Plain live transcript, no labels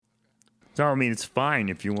No, I mean, it's fine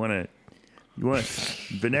if you want to.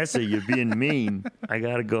 Vanessa, you're being mean. I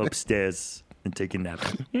got to go upstairs and take a nap.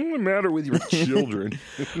 What's the matter with your children?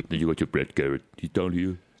 Did you got your bread, Garrett? You don't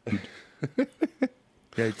you?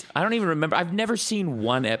 I don't even remember. I've never seen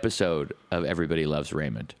one episode of Everybody Loves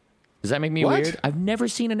Raymond. Does that make me weird? I've never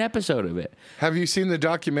seen an episode of it. Have you seen the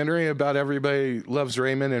documentary about Everybody Loves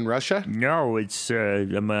Raymond in Russia? No, it's,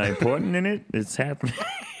 am I important in it? It's happening.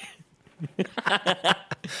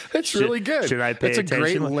 It's really good. Should I pay It's attention?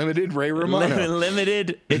 a great limited Ray Romano.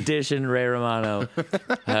 Limited edition Ray Romano.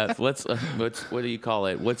 What do you call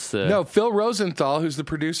it? What's the... No, Phil Rosenthal, who's the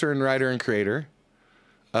producer and writer and creator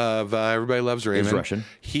of Everybody Loves Raymond. He's Russian.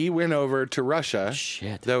 He went over to Russia.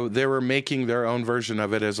 Shit. Though they were making their own version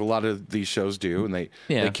of it, as a lot of these shows do, and they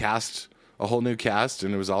cast a whole new cast,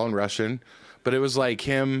 and it was all in Russian. But it was like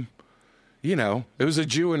him, you know, it was a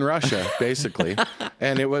Jew in Russia, basically.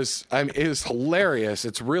 And it was hilarious.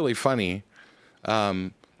 It's really funny.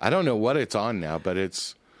 I don't know what it's on now, but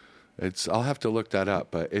it's I'll have to look that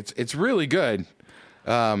up. But it's really good.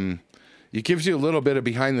 It gives you a little bit of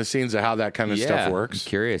behind the scenes of how that kind of stuff works. I'm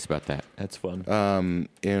curious about that. That's fun.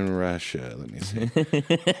 In Russia, let me see.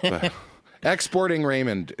 But, Exporting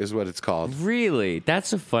Raymond is what it's called. Really?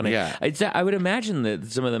 That's a funny... Yeah. I would imagine that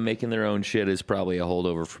some of them making their own shit is probably a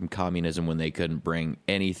holdover from communism when they couldn't bring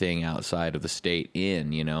anything outside of the state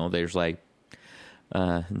in, you know? There's like...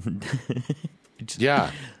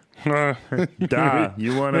 Yeah. You want to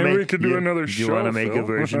Maybe we make... could do another show, You want to make a Phil?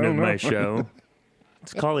 version I of don't my know. show?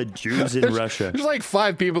 Let's call it Jews in Russia. There's like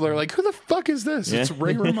 5 people that are like, who the fuck is this? It's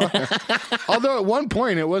Ray Romano. Although at one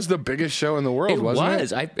point it was the biggest show in the world, wasn't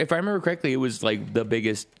it? If I remember correctly, it was like the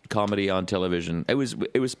biggest comedy on television. Was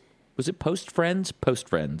it post Friends? Post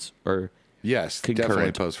Friends or Yes, concurrent?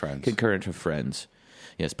 definitely post Friends. Concurrent to Friends.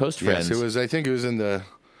 Yes, post Friends. Yes, it was. I think it was in the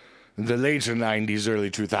later 90s, early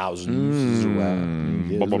 2000s.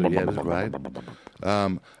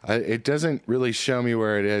 It doesn't really show me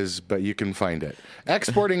where it is, but you can find it.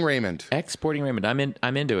 Exporting Raymond. Exporting Raymond.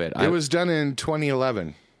 I'm into it. It was done in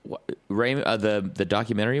 2011. Raymond. The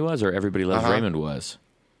documentary was, or Everybody Loves Raymond was.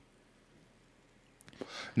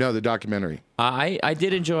 No, the documentary. I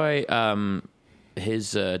did enjoy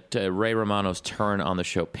his Ray Romano's turn on the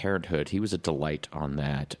show Parenthood. He was a delight on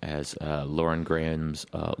that as Lauren Graham's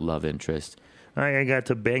love interest. I got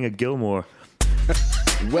to bang a Gilmore.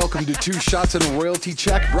 Welcome to 2 Shots and a Royalty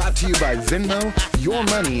Check, brought to you by Venmo, Your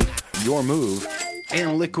Money, Your Move,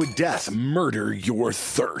 and Liquid Death, Murder Your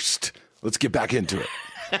Thirst. Let's get back into it.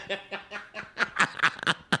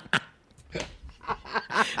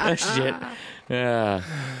 Oh, shit.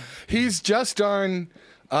 He's just on...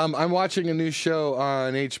 I'm watching a new show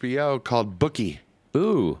on HBO called Bookie.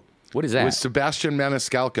 Ooh, what is that? With Sebastian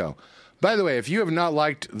Maniscalco. By the way, if you have not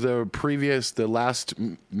liked the last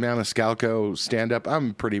Maniscalco stand-up,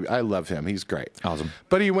 I love him. He's great. Awesome.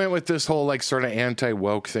 But he went with this whole like sort of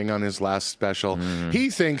anti-woke thing on his last special.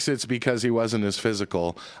 He thinks it's because he wasn't as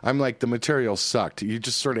physical. I'm like, the material sucked. You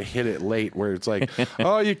just sort of hit it late where it's like,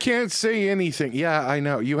 oh, you can't say anything. Yeah, I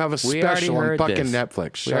know. You have a special on fucking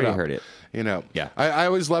Netflix. Shut we already up. heard it. You know, yeah. I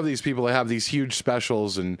always love these people that have these huge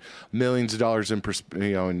specials and millions of dollars in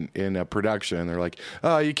production. And they're like,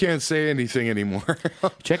 oh, you can't say anything anymore.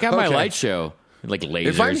 Check out my light show, like lasers.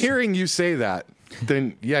 If I'm hearing you say that,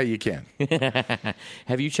 then yeah, you can.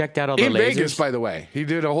 Have you checked out all the in lasers? Vegas, by the way? He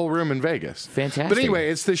did a whole room in Vegas. Fantastic. But anyway,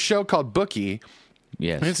 it's this show called Bookie.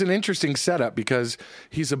 Yes. And it's an interesting setup because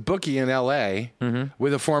he's a bookie in L.A.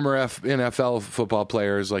 With a former NFL football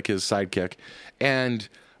player as like his sidekick. And...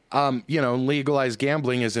 legalized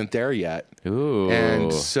gambling isn't there yet. Ooh.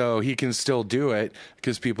 And so he can still do it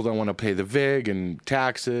because people don't want to pay the VIG and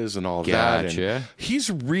taxes and all of that. Gotcha. And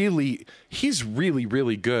he's really,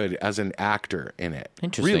 really good as an actor in it.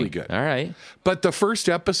 Interesting. Really good. All right. But the first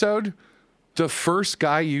episode, the first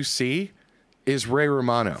guy you see is Ray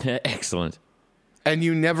Romano. Excellent. And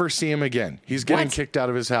you never see him again. He's getting What? kicked out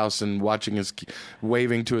of his house and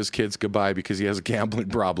waving to his kids goodbye because he has a gambling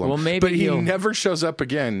problem. Well, maybe but he never shows up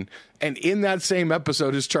again. And in that same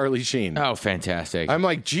episode is Charlie Sheen. Oh, fantastic. I'm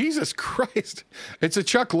like, Jesus Christ. It's a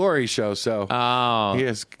Chuck Lorre show, so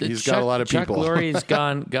he's got a lot of people. Chuck Lorre's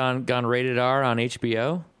gone rated R on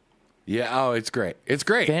HBO. Yeah, oh, it's great. It's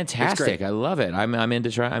great. Fantastic. It's great. I love it. I'm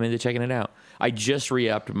into checking it out. I just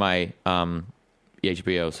re-upped my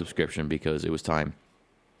HBO subscription because it was time.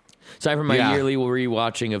 Aside from my yearly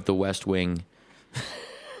rewatching of The West Wing.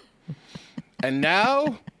 And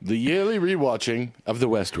now, the yearly rewatching of The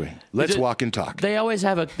West Wing. Let's walk and talk. They always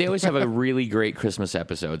have a really great Christmas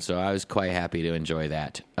episode, so I was quite happy to enjoy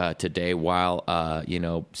that today while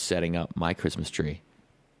setting up my Christmas tree.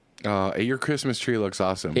 Your Christmas tree looks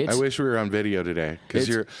awesome. I wish we were on video today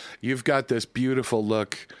because you've got this beautiful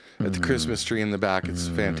look at the Christmas tree in the back. It's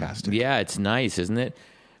fantastic. Yeah, it's nice, isn't it?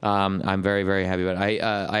 I'm very, very happy about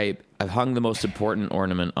it. I've hung the most important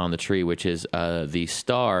ornament on the tree, which is the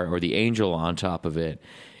star or the angel on top of it.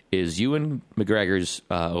 Is Ewan McGregor's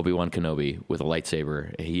Obi-Wan Kenobi with a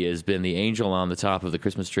lightsaber. He has been the angel on the top of the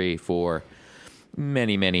Christmas tree for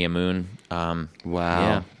many, many a moon. Wow.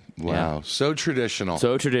 Yeah. Wow. Yeah. So traditional.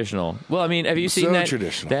 So traditional. Well, I mean, have you seen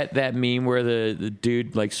that meme where the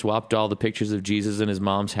dude like swapped all the pictures of Jesus in his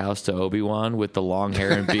mom's house to Obi-Wan with the long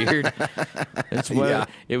hair and beard? It's what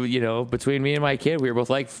between me and my kid, we were both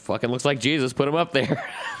like, fucking looks like Jesus, put him up there.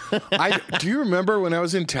 Do you remember when I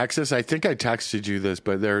was in Texas? I think I texted you this,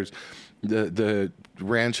 but there's the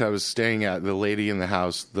ranch I was staying at, the lady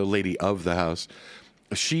of the house,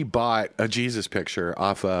 she bought a Jesus picture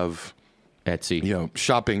off of Etsy,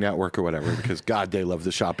 shopping network or whatever, because God, they love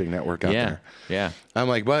the shopping network out there. Yeah. I'm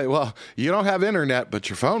like, well, you don't have internet, but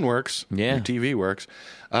your phone works. Yeah. Your TV works.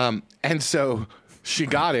 And so she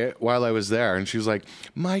got it while I was there, and she was like,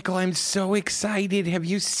 Michael, I'm so excited. Have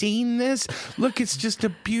you seen this? Look, it's just a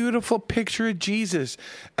beautiful picture of Jesus.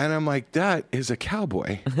 And I'm like, that is a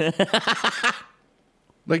cowboy.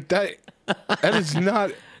 Like that is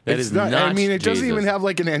not... That is not. I mean, it doesn't Jesus. even have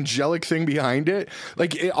like an angelic thing behind it.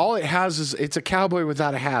 Like all it has is it's a cowboy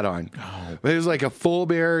without a hat on. Oh. There's like a full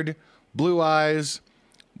beard, blue eyes.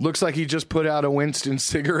 Looks like he just put out a Winston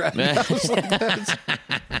cigarette. That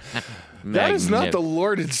is not the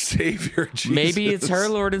Lord and Savior, Jesus. Maybe it's her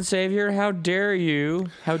Lord and Savior. How dare you?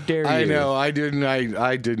 How dare you? I know. I didn't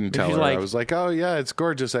tell her. Like, I was like, oh yeah, it's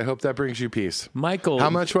gorgeous. I hope that brings you peace. Michael, how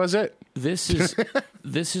much was it? This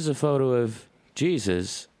is a photo of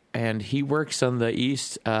Jesus. And he works on the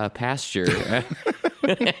east pasture.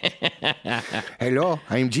 Hello,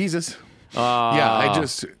 I'm Jesus.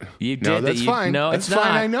 You did no, that's fine. No, that's it's fine.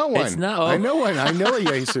 not. I know one. It's not. Oh. I know one. I know a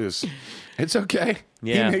Jesus. It's okay.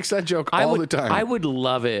 Yeah. He makes that joke all the time. I would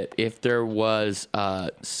love it if there was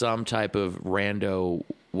some type of rando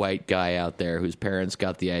white guy out there whose parents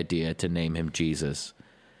got the idea to name him Jesus.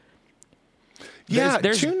 Yeah,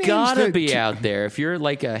 there's gotta be out there. If you're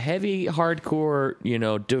like a heavy, hardcore,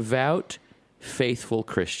 devout, faithful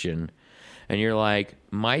Christian, and you're like,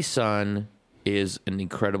 my son is an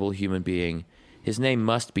incredible human being. His name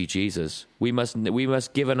must be Jesus. We must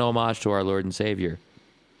give an homage to our Lord and Savior.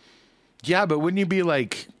 Yeah, but wouldn't you be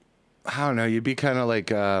like, I don't know, you'd be kind of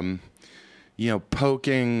like,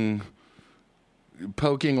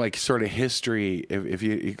 poking like sort of history if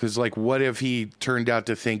you, because like, what if he turned out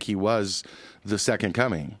to think he was the second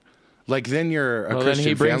coming? Like then you're a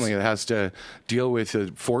Christian family that has to deal with a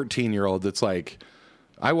 14-year-old that's like,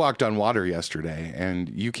 I walked on water yesterday and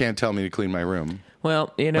you can't tell me to clean my room.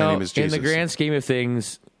 Well, in the grand scheme of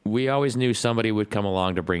things, we always knew somebody would come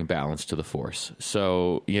along to bring balance to the force.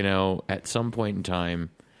 So, at some point in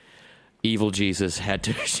time, evil Jesus had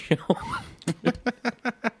to show.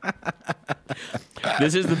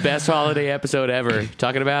 This is the best holiday episode ever.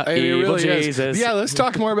 Talking about evil really Jesus. Yeah, let's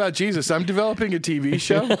talk more about Jesus. I'm developing a TV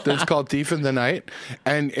show that's called Thief in the Night,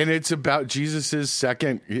 and it's about Jesus's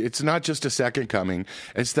second. It's not just a second coming.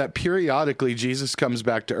 It's that periodically Jesus comes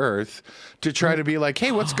back to Earth to try to be like,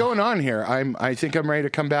 hey, what's going on here? I think I'm ready to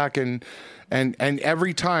come back and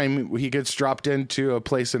every time he gets dropped into a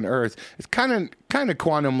place on Earth, it's kind of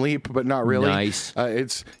quantum leap, but not really. Nice.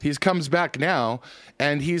 He comes back now,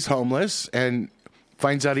 and he's homeless, and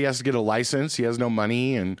finds out he has to get a license. He has no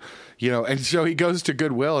money, and so he goes to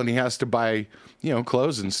Goodwill, and he has to buy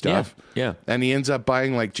clothes and stuff. Yeah. And he ends up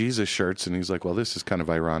buying like Jesus shirts, and he's like, well, this is kind of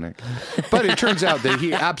ironic, but it turns out that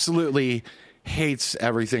he absolutely hates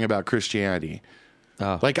everything about Christianity.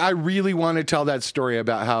 Oh. Like, I really want to tell that story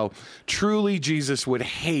about how truly Jesus would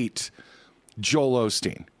hate Joel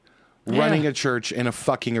Osteen running a church in a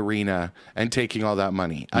fucking arena and taking all that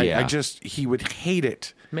money. He would hate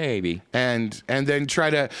it. Maybe. And then try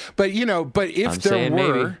to, but if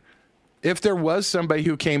there was somebody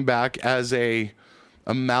who came back as a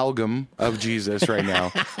amalgam of Jesus right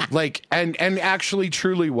now, like, and actually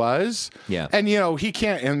truly was. Yeah. And, he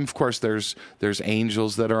can't, and of course there's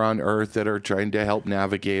angels that are on earth that are trying to help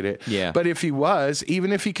navigate it. Yeah. But if he was,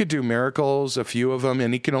 even if he could do miracles, a few of them,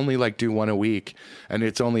 and he can only like do one a week, and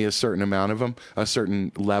it's only a certain amount of them, a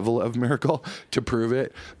certain level of miracle to prove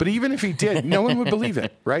it. But even if he did, no one would believe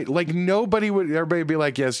it, right? Like everybody would be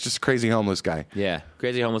like, yeah, it's just a crazy homeless guy. Yeah.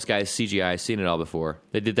 Crazy homeless guy is CGI. I've seen it all before.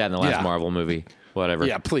 They did that in the last Marvel movie. Whatever.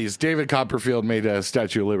 Yeah, please. David Copperfield made a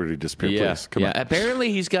Statue of Liberty disappear. Yeah, please, come on.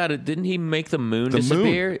 Apparently, he's got it. Didn't he make the moon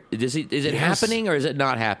disappear? Is it happening or is it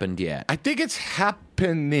not happened yet? I think it's happened.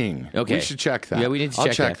 happening. Okay. We should check that. Yeah, we need to I'll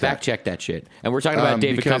check that. Fact check that shit. And we're talking about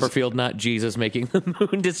David Copperfield, not Jesus making the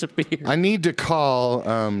moon disappear. I need to call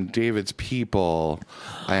David's people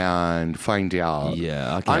and find out.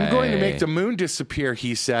 Yeah, okay. I'm going to make the moon disappear,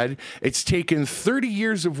 he said. It's taken 30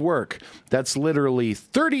 years of work. That's literally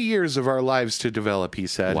 30 years of our lives to develop, he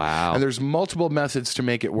said. Wow. And there's multiple methods to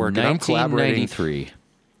make it work. And I'm collaborating. 1993.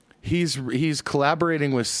 He's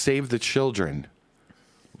collaborating with Save the Children.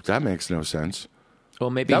 That makes no sense. Well,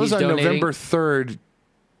 maybe that was on donating... November 3rd,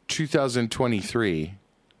 2023.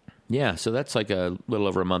 Yeah, so that's like a little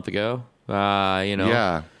over a month ago.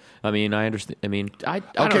 Yeah. I mean, I understand. I mean, I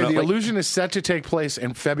don't know. The illusion is set to take place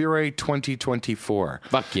in February 2024.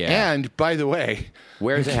 Fuck yeah. And, by the way,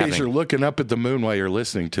 where is it in case happening? you're looking up at the moon while you're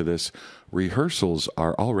listening to this, rehearsals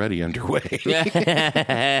are already underway.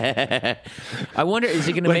 I wonder, is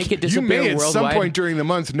he going to make it disappear worldwide? You may at some point during the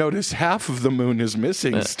month notice half of the moon is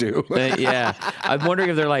missing, Stu. Yeah. I'm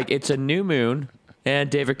wondering if they're like, it's a new moon,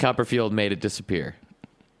 and David Copperfield made it disappear.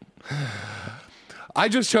 I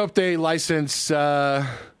just hope they license a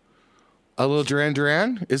little Duran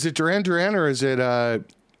Duran. Is it Duran Duran or is it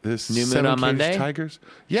this New Moon on Monday? Tigers?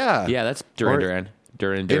 Yeah. Yeah, that's Duran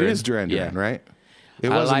Duran. It is Duran Duran, right?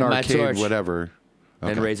 It I was light an my arcade, torch whatever.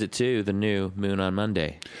 And raise it to the new Moon on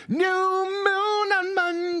Monday. New Moon on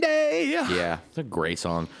Monday. Yeah, it's a great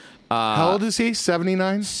song. How old is he?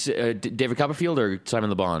 79? David Copperfield or Simon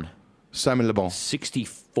Le Bon? Simon Le Bon.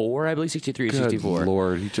 64, I believe, 63 or Good 64.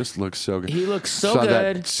 Lord, he just looks so good. He looks so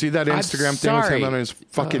good. See that Instagram thing with him on his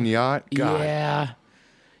fucking yacht? God. Yeah.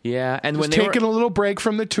 Yeah. And just when they taking a little break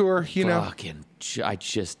from the tour, you know. Can we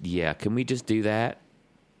just do that?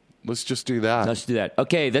 Let's just do that. Let's do that.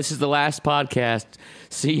 Okay, this is the last podcast.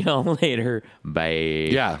 See y'all later. Bye.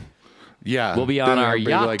 Yeah. Yeah. We'll be on our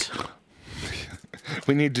yacht.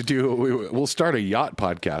 We need to do, we'll start a yacht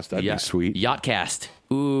podcast. That'd be sweet. Yachtcast.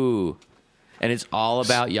 Ooh. And it's all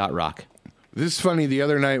about yacht rock. This is funny. The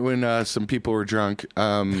other night when some people were drunk,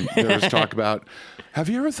 there was talk about, have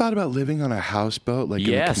you ever thought about living on a houseboat like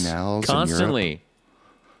in the canals constantly. in Europe?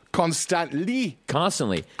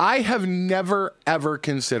 Constantly. I have never, ever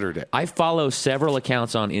considered it. I follow several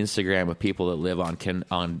accounts on Instagram of people that live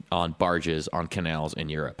on barges on canals in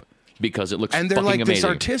Europe because it looks fucking amazing. And they're like this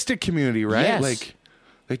artistic community, right? Yes. Like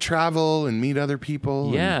they travel and meet other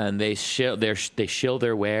people. Yeah, and they shill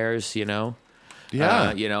their wares, you know.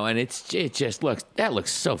 Yeah, and it just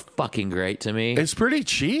looks so fucking great to me. It's pretty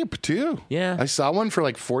cheap too. Yeah, I saw one for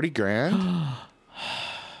like $40,000.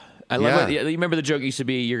 I love it. You remember the joke used to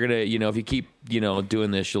be, you're gonna, if you keep,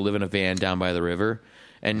 doing this, you'll live in a van down by the river.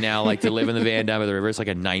 And now, like, to live in the van down by the river, it's like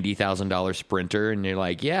a $90,000 Sprinter, and you're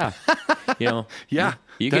like, yeah, yeah,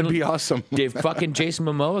 that'd be awesome. Fucking Jason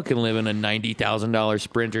Momoa can live in a $90,000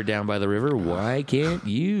 Sprinter down by the river. Why can't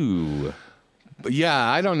you? Yeah,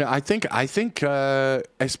 I don't know. I think,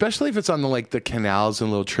 especially if it's on the canals and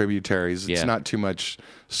little tributaries, it's not too much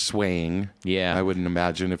swaying. Yeah, I wouldn't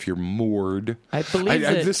imagine if you're moored. I believe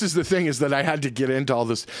this is the thing is that I had to get into all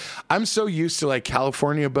this. I'm so used to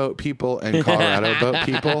California boat people and Colorado boat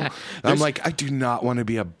people. I'm like, I do not want to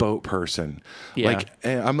be a boat person. Yeah.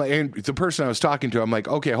 And the person I was talking to, I'm like,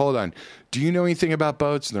 okay, hold on. Do you know anything about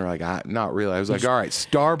boats? And they're like, not really. I was like, all right,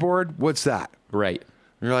 starboard, what's that? Right.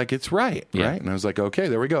 And you're like, it's right, right? And I was like, okay,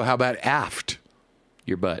 there we go. How about aft?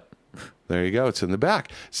 Your butt. There you go. It's in the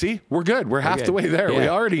back. See, we're good. We're half the way there. Yeah. We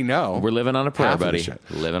already know. We're living on a prayer, buddy.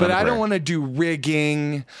 But I don't want to do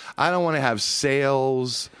rigging. I don't want to have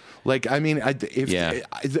sails.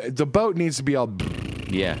 The boat needs to be all.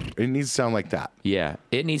 Yeah. It needs to sound like that. Yeah.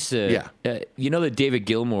 It needs to. Yeah. That David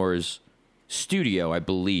Gilmour's studio, I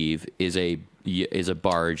believe, is a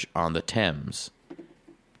barge on the Thames.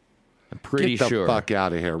 I'm pretty sure. Get the fuck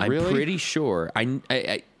out of here! Really? I'm pretty sure.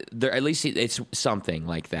 There at least it's something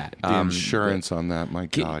like that. The insurance on that, my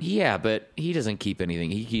God. Yeah, but he doesn't keep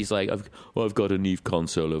anything. He's like, I've got a Neve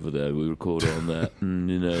console over there. We record on that,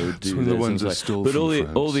 and it's one of the ones that stole. But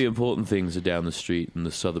all the important things are down the street in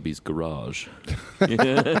the Sotheby's garage.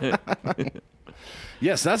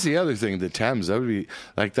 Yes, that's the other thing. The Thames. That would be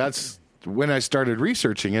that's. When I started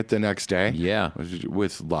researching it the next day. Yeah.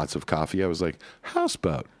 With lots of coffee, I was like,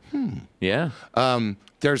 houseboat. Yeah.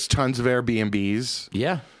 There's tons of Airbnbs.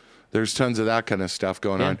 Yeah. There's tons of that kind of stuff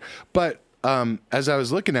going on. But as I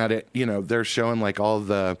was looking at it, they're showing all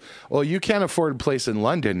the, you can't afford a place in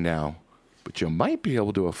London now, but you might be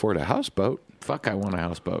able to afford a houseboat. Fuck, I want a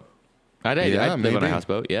houseboat. I'd live on a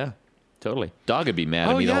houseboat. Yeah. Totally. Dog would be mad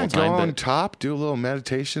at me the whole time. Go on top, do a little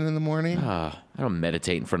meditation in the morning. I don't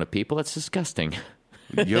meditate in front of people. That's disgusting.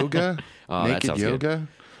 Yoga? Naked yoga?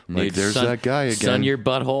 Like, there's that guy again. Sun your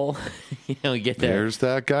butthole. You know, you get there. There's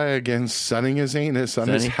that guy again, sunning his anus on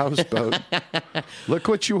his houseboat. Look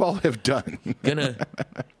what you all have done.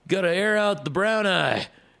 Gotta air out the brown eye.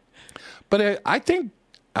 But I think,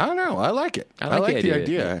 I don't know, I like it. I like the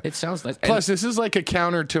idea. It sounds nice. Plus, this is like a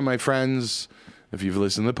counter to my friends. If you've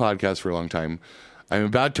listened to the podcast for a long time, I'm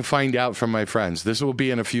about to find out from my friends. This will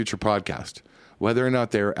be in a future podcast. Whether or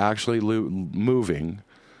not they're actually moving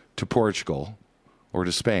to Portugal or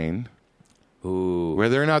to Spain. Ooh.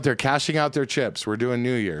 Whether or not they're cashing out their chips. We're doing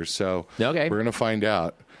New Year's, so we're going to find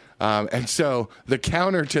out. And so the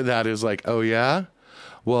counter to that is like, oh, yeah?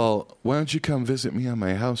 Well, why don't you come visit me on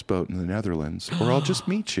my houseboat in the Netherlands, or I'll just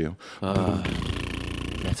meet you.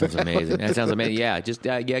 That sounds amazing. That sounds amazing. Yeah, just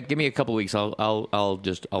give me a couple weeks. I'll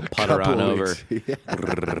putter on over. Yeah.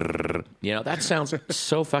 You know, that sounds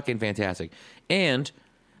so fucking fantastic. And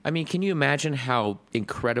I mean, can you imagine how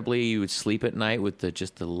incredibly you would sleep at night with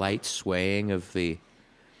the light swaying of the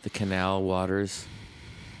canal waters?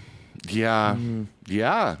 Yeah.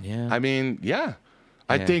 Yeah. I mean, yeah.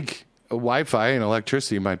 I think Wi-Fi and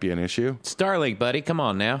electricity might be an issue. Starlink, buddy, come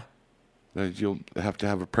on now. You'll have to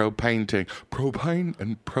have a propane tank. Propane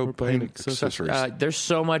and propane accessories. There's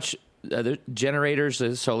so much.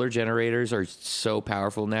 Generators, solar generators are so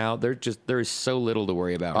powerful now. There is so little to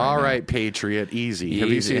worry about. All right, Patriot, easy. Have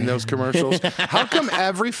you seen those commercials? How come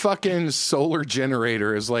every fucking solar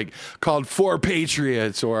generator is like called For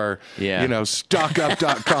Patriots or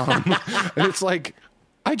stockup.com? And it's like,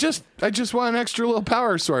 I just want an extra little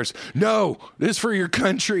power source. No, this is for your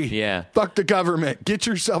country. Yeah. Fuck the government. Get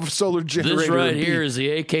yourself a solar generator. This right here is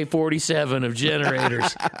the AK-47 of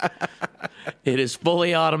generators. It is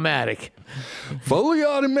fully automatic. Fully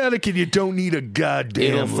automatic, and you don't need a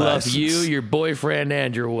goddamn It'll fluff license. you, your boyfriend,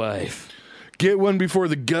 and your wife. Get one before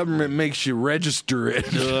the government makes you register it.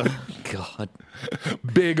 God.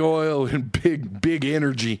 Big oil and big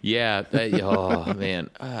energy. Yeah. Oh,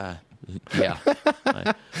 man. Yeah.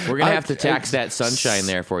 We're going to have to tax that sunshine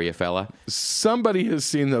there for you, fella. Somebody has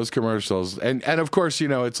seen those commercials. And of course,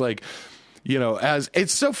 it's like, as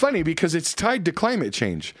it's so funny because it's tied to climate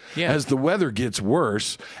change. Yeah. As the weather gets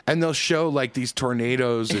worse, and they'll show like these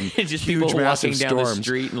tornadoes and just huge, people massive walking storms. down the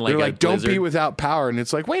street and they're like, don't be blizzard. without power. And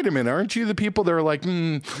it's like, wait a minute, aren't you the people that are like,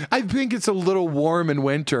 I think it's a little warm in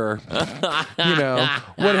winter.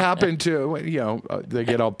 What happened to, they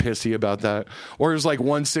get all pissy about that. Or it's like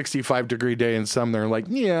 165 degree day in some, they're like,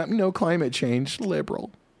 yeah, no climate change, liberal.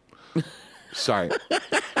 Sorry.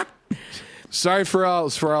 Sorry for all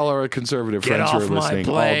our conservative friends who are listening.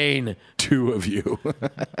 Get off my plane. All 2 of you.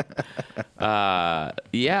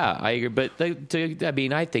 Yeah, I agree. But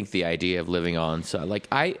I think the idea of living on, so like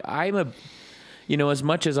I'm a, as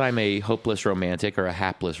much as I'm a hopeless romantic or a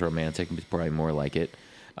hapless romantic, probably more like it.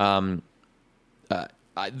 The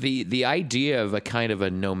idea of a kind of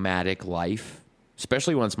a nomadic life,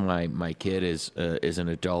 especially once my kid is an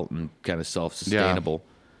adult and kind of self-sustainable.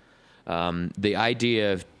 Yeah. The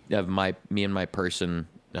idea of me and my person,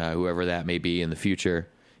 whoever that may be in the future.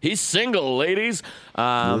 He's single, ladies.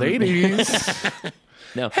 Ladies.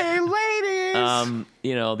 No. Hey, ladies.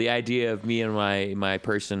 The idea of me and my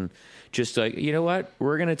person, just like, you know what?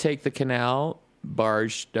 We're going to take the canal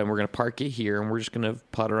barge and we're going to park it here and we're just going to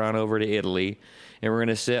putter on over to Italy and we're going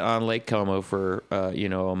to sit on Lake Como for, a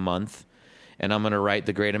month. And I'm going to write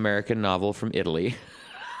the great American novel from Italy.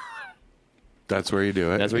 That's where you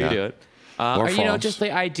do it. That's where you do it. Just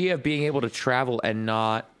the idea of being able to travel and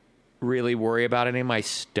not really worry about any of my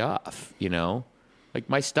stuff, Like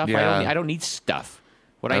my stuff, Yeah. I don't need stuff.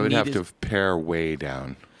 What I would need have is, to pare way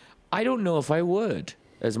down. I don't know if I would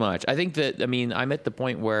as much. I think that, I'm at the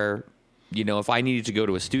point where, if I needed to go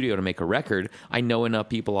to a studio to make a record, I know enough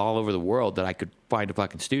people all over the world that I could find a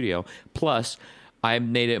fucking studio. Plus, I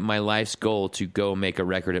made it my life's goal to go make a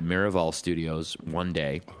record at Miraval Studios one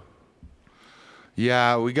day.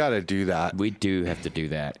 Yeah, we got to do that. We do have to do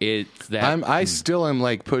that. It's that. I still am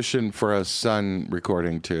like pushing for a Sun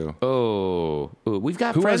recording too. Oh, we've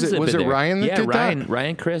got Who friends was it? that Was been it there. Ryan that yeah, did Ryan, that?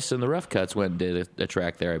 Ryan, Chris, and the Rough Cuts went and did a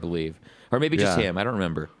track there, I believe, or maybe just Yeah. him. I don't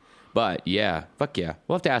remember. But yeah, fuck yeah,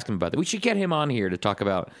 we'll have to ask him about that. We should get him on here to talk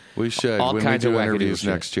about. We should. all When kinds we do of interviews wackadoodle shit.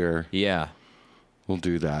 next year, Yeah. we'll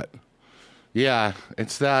do that. Yeah,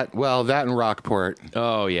 it's that. Well, that and Rockport.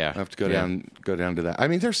 Oh yeah. I have to go down to that. I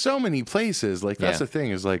mean, there's so many places. Like that's Yeah. the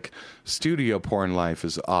thing is like studio porn life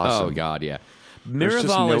is awesome. Oh god, yeah. There's just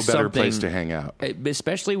Miraval no is better something, place to hang out.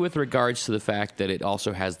 especially with regards to the fact that it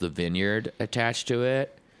also has the vineyard attached to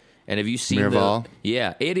it. And have you seen Miraval?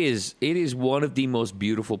 Yeah, it is one of the most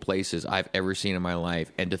beautiful places I've ever seen in my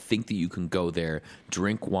life. And to think that you can go there,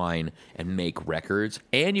 drink wine, and make records,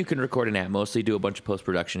 and you can record an Atmos. They do a bunch of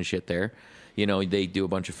post-production shit there. You know, they do a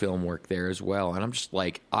bunch of film work there as well. And I'm just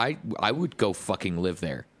like, I would go fucking live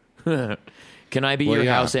there. Can I be your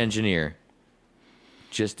house engineer?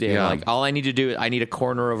 Just like, all I need to do, I need a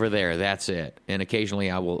corner over there. That's it. And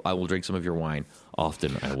occasionally I will drink some of your wine.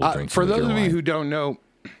 Often I will drink some of your wine. For those of you who don't know,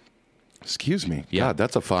 excuse me. Yeah. God,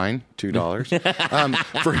 that's a fine. $2.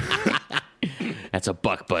 That's a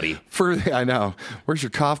buck, buddy. I know. Where's your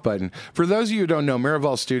cough button? For those of you who don't know,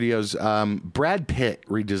 Miraval Studios, Brad Pitt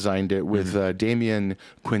redesigned it with Damien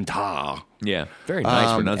Quintard. Yeah. Very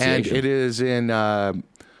nice pronunciation. And it is in,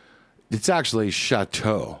 it's actually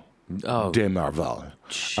Chateau de Miraval.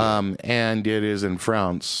 And it is in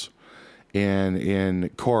France,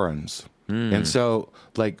 in Corons. And so,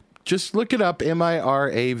 like, just look it up,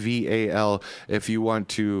 Miraval, if you want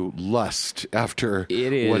to lust after what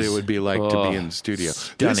it would be like to be in the studio.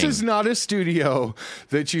 Stunning. This is not a studio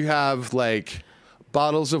that you have, like,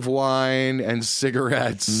 bottles of wine and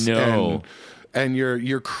cigarettes and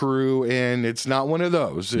your crew in. It's not one of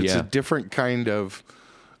those. It's a different kind of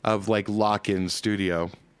like, lock-in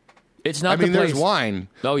studio. It's not. There's wine.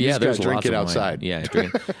 Oh yeah, there's drink it wine. outside. Yeah,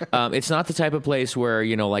 drink. It's not the type of place where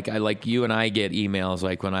like you and I get emails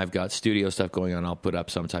like when I've got studio stuff going on. I'll put up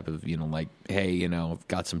some type of like, hey, I've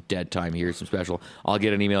got some dead time here, some special. I'll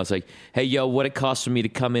get an email. It's like, hey, yo, what it costs for me to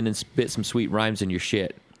come in and spit some sweet rhymes in your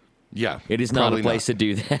shit. Yeah, it is not a place to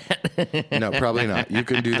do that. No, probably not. You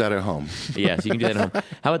can do that at home. Yes, you can do that at home.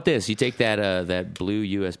 How about this? You take that blue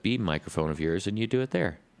USB microphone of yours and you do it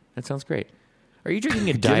there. That sounds great. Are you drinking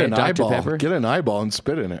a Diet Dr. Pepper? Get an eyeball and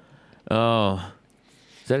spit in it. Oh.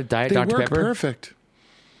 Is that a Diet Dr. Pepper? They work perfect.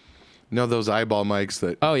 No, those eyeball mics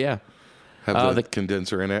that have the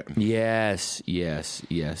condenser in it. Yes.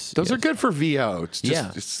 Those are good for VO. It's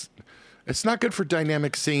just, it's not good for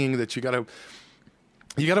dynamic singing that you got to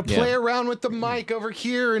play around with the mic over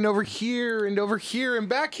here and over here and over here and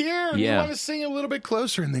back here. And you want to sing a little bit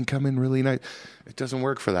closer and then come in really nice. It doesn't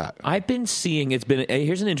work for that. I've been seeing,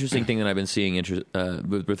 here's an interesting thing that I've been seeing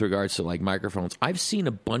with regards to like microphones. I've seen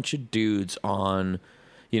a bunch of dudes on,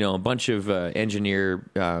 a bunch of engineer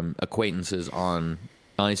acquaintances on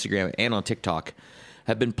Instagram and on TikTok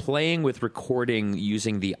have been playing with recording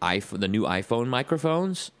using the new iPhone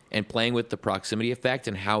microphones and playing with the proximity effect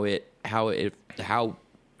and how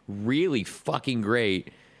really fucking great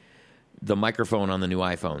the microphone on the new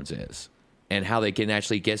iPhones is, and how they can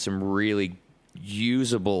actually get some really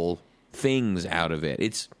usable things out of it.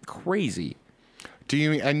 It's crazy.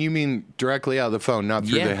 You mean directly out of the phone, not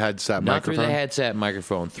through the headset microphone? Not through the headset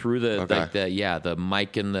microphone, through the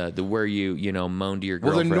mic and the where you moan to your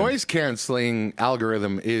girlfriend. Well, the noise canceling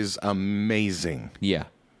algorithm is amazing. Yeah.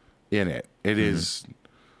 In it. It is.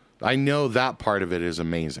 I know that part of it is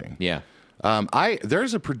amazing. Yeah.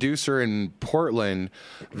 There's a producer in Portland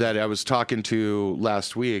that I was talking to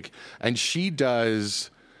last week, and she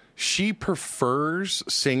prefers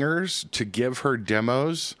singers to give her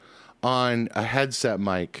demos on a headset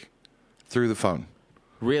mic through the phone.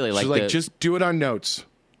 Really? She's like, just do it on notes.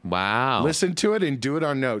 Wow. Listen to it and do it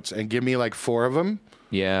on notes and give me like 4 of them.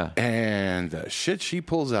 Yeah. And the shit she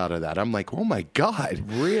pulls out of that, I'm like, oh my God.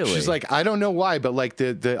 Really? She's like, I don't know why, but like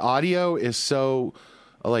the audio is so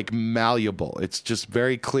like malleable. It's just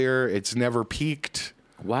very clear. It's never peaked.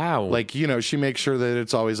 Wow. Like, she makes sure that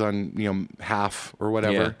it's always on, half or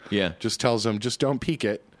whatever. Yeah. Just tells them, just don't peak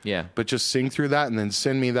it. Yeah. But just sing through that and then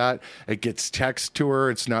send me that. It gets text to her.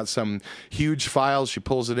 It's not some huge file. She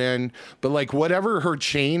pulls it in. But like whatever her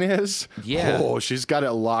chain is, she's got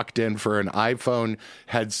it locked in for an iPhone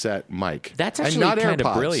headset mic. That's actually kind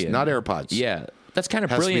of brilliant. Not AirPods. Yeah. That's kind of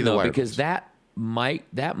brilliant though, because that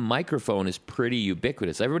microphone is pretty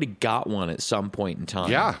ubiquitous. Everybody got one at some point in time.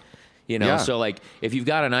 Yeah. So like if you've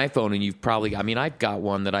got an iPhone and you've probably, I've got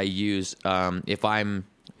one that I use if I'm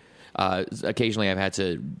occasionally I've had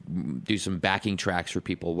to do some backing tracks for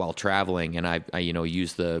people while traveling, and I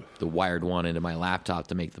use the wired one into my laptop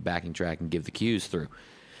to make the backing track and give the cues through.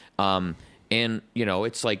 And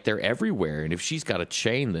it's like they're everywhere. And if she's got a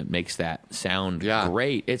chain that makes that sound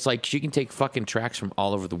great, it's like she can take fucking tracks from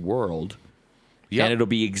all over the world. Yep. And it'll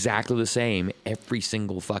be exactly the same every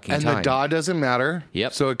single fucking time. And the DAW doesn't matter.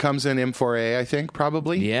 Yep. So it comes in M4A, I think,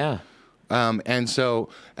 probably. Yeah. And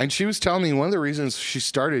she was telling me one of the reasons she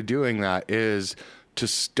started doing that is to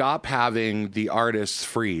stop having the artists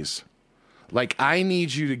freeze. Like, I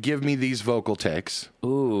need you to give me these vocal takes.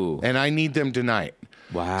 Ooh. And I need them tonight.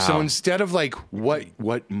 Wow. So instead of like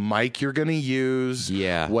what mic you're going to use,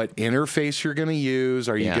 what interface you're going to use,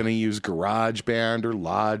 are you going to use GarageBand or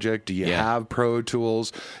Logic? Do you have Pro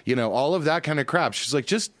Tools? You know, all of that kind of crap. She's like,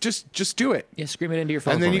 just do it. Yeah, scream it into your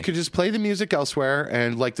phone. And then you could just play the music elsewhere,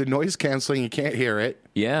 and like the noise canceling, you can't hear it.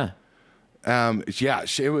 Yeah.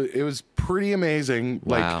 It was pretty amazing.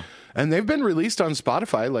 Wow. Like, and they've been released on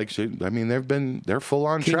Spotify. Like, they're full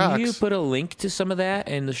on tracks. Can you put a link to some of that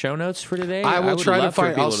in the show notes for today? I will try to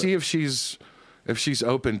find. I'll see if she's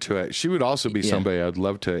open to it. She would also be somebody I'd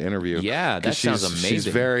love to interview. Yeah, that sounds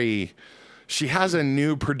amazing. She has a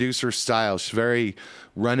new producer style. She's very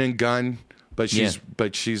run and gun, but she's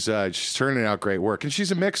turning out great work. And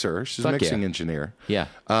she's a mixer. She's a mixing engineer. Yeah.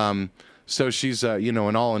 So she's,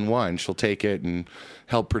 an all-in-one. She'll take it and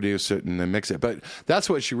help produce it and then mix it. But that's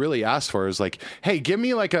what she really asked for is like, hey, give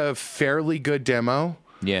me like a fairly good demo.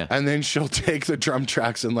 Yeah. And then she'll take the drum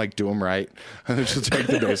tracks and like do them right. And then she'll take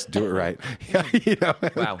the bass and do it right. Yeah,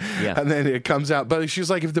 Wow. Yeah. And then it comes out. But she's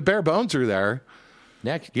like, if the bare bones are there,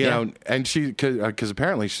 you know, and she, because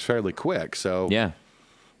apparently she's fairly quick. So,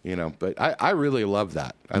 but I really love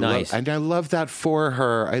that. I love that for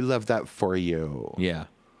her. I love that for you. Yeah.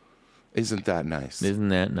 Isn't that nice?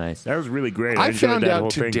 That was really great. I found out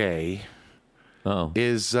today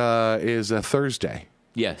is a Thursday.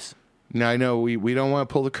 Yes. Now, I know we don't want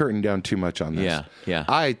to pull the curtain down too much on this. Yeah.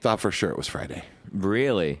 I thought for sure it was Friday.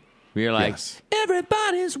 Really? You're like,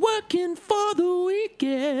 everybody's working for the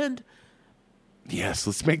weekend. Yes,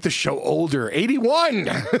 let's make the show older. 81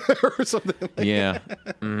 or something like that.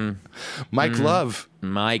 Mm-hmm. Mike Love.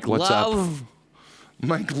 What's up?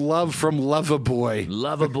 Mike Love from Lovaboy.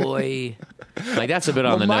 Lovaboy. Like, that's a bit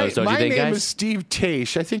on the nose, don't you think, guys? My name is Steve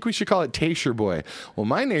Taish. I think we should call it Taisher Boy. Well,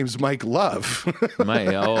 my name's Mike Love.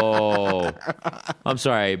 I'm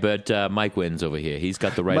sorry, but Mike wins over here. He's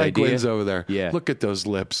got the right idea. Mike wins over there. Yeah. Look at those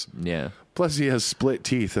lips. Yeah. Plus, he has split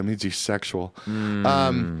teeth. That means he's sexual.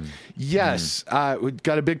 Yes. We've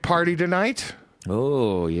got a big party tonight.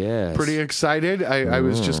 Oh, yes. Pretty excited. I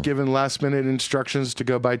was just given last-minute instructions to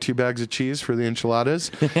go buy 2 bags of cheese for the enchiladas.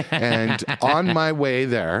 And on my way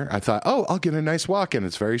there, I thought, I'll get a nice walk in.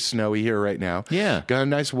 It's very snowy here right now. Yeah. Got a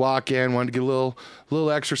nice walk in. Wanted to get a little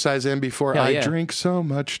exercise in before I drink so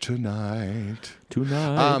much tonight.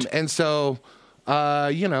 And so...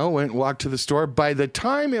 went and walked to the store. By the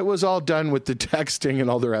time it was all done with the texting and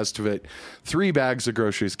all the rest of it, 3 bags of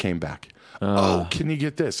groceries came back. Can you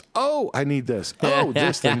get this? Oh, I need this. Oh,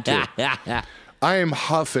 this thing too. I am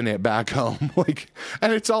huffing it back home.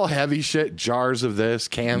 And it's all heavy shit, jars of this,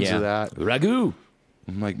 cans of that. Ragu.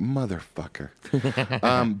 I'm like, motherfucker.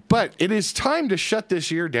 But it is time to shut this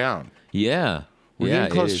year down. Yeah. We're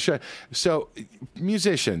getting close to shut. So,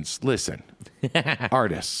 musicians, listen.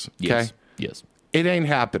 Artists, okay? Yes. It ain't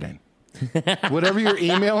happening. Whatever you're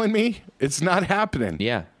emailing me, it's not happening.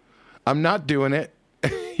 Yeah. I'm not doing it.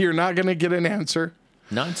 You're not going to get an answer.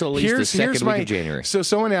 Not until at least the second week of January. So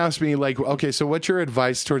someone asked me, like, okay, so what's your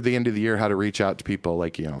advice toward the end of the year, how to reach out to people,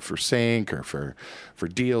 like, for sync or for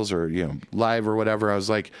deals or, live or whatever? I was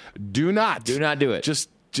like, do not do it. Just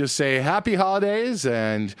say happy holidays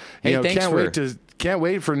and, can't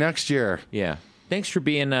wait for next year. Yeah. Thanks for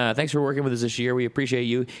working with us this year. We appreciate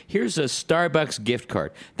you. Here's a Starbucks gift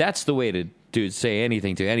card. That's the way to say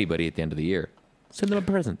anything to anybody at the end of the year. Send them a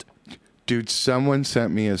present. Dude, someone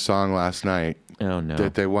sent me a song last night. Oh, no.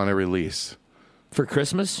 That they want to release. For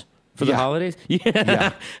Christmas? For the holidays?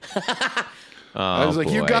 Yeah. I was like,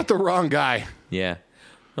 you got the wrong guy. Yeah.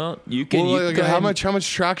 Well, you can. How much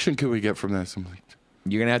traction could we get from this? I'm like,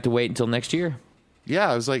 you're going to have to wait until next year. Yeah,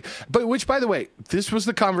 I was like, which, by the way, this was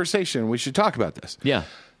the conversation. We should talk about this. Yeah.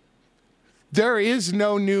 There is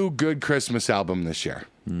no new good Christmas album this year.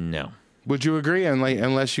 No. Would you agree?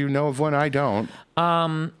 Unless you know of one, I don't.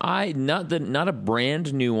 Not a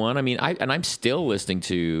brand new one. I mean, I'm still listening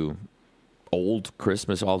to old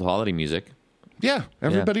holiday music. Yeah,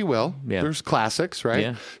 everybody will. Yeah. There's classics, right?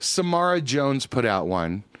 Yeah. Samara Jones put out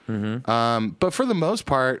one. Mm-hmm. But for the most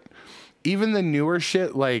part, even the newer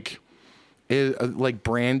shit, like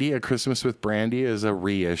Brandy, A Christmas with Brandy is a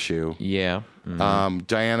reissue. Yeah. Mm-hmm.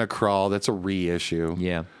 Diana Krall, that's a reissue.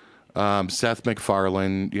 Yeah. Seth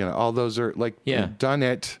MacFarlane, all those are done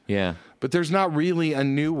it. Yeah. But there's not really a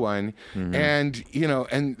new one. Mm-hmm. And,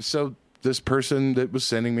 and so this person that was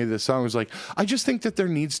sending me this song was like, I just think that there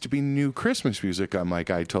needs to be new Christmas music. I'm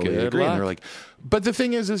like, I totally agree. And they're like, but the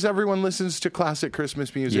thing is everyone listens to classic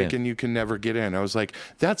Christmas music and you can never get in. I was like,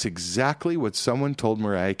 that's exactly what someone told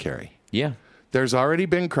Mariah Carey. Yeah. There's already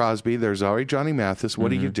Bing Crosby. There's already Johnny Mathis.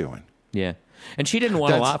 What are you doing? Yeah. And she didn't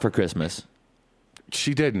want a lot for Christmas.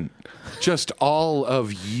 She didn't. Just all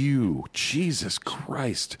of you. Jesus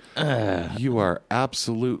Christ. You are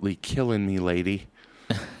absolutely killing me, lady.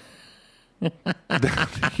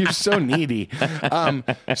 You're so needy.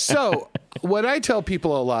 So what I tell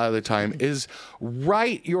people a lot of the time is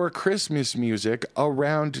write your Christmas music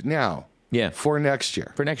around now. Yeah. For next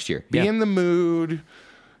year. Be in the mood.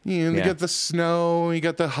 You get the snow, you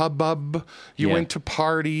got the hubbub, you went to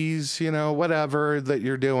parties, whatever that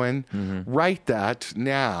you're doing. Write that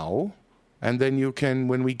now, and then you can,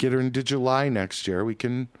 when we get into July next year, we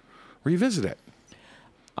can revisit it.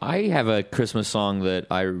 I have a Christmas song that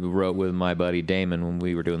I wrote with my buddy Damon when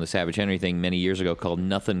we were doing the Savage Henry thing many years ago called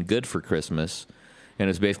Nothing Good for Christmas. And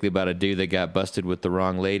it's basically about a dude that got busted with the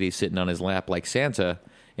wrong lady sitting on his lap like Santa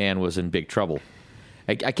and was in big trouble.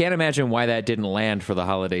 I can't imagine why that didn't land for the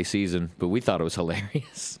holiday season, but we thought it was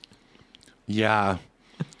hilarious. Yeah.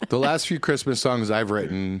 The last few Christmas songs I've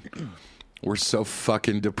written were so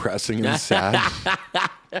fucking depressing and sad.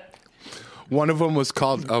 One of them was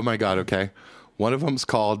called, oh my God, okay. One of them's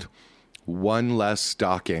called One Less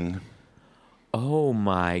Stocking. Oh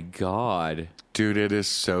my God. Dude, it is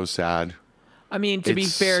so sad. I mean, to be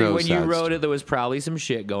fair, so when you sad. wrote it, there was probably some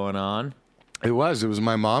shit going on. It was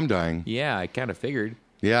my mom dying. Yeah, I kind of figured.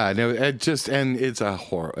 Yeah, I know. And it's a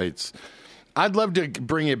horror. I'd love to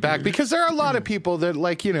bring it back because there are a lot of people that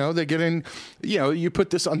they get in, you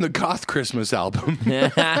put this on the goth Christmas album.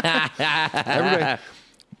 Everybody,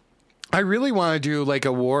 I really want to do like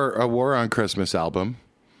a war on Christmas album.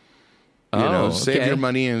 Save your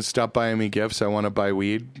money and stop buying me gifts. I want to buy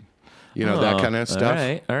weed. That kind of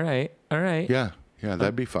stuff. All right. Yeah,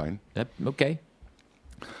 that'd be fine. Okay.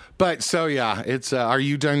 But so it's. Are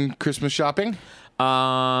you done Christmas shopping?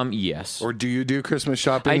 Yes. Or do you do Christmas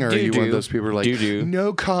shopping? Or are you one of those people who are like,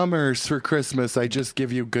 no commerce for Christmas? I just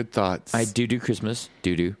give you good thoughts. I do Christmas.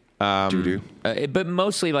 Do. But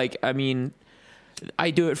mostly,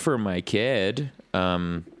 I do it for my kid. I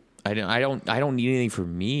don't need anything for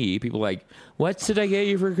me. People are like, what did I get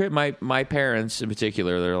you for Christmas? My parents in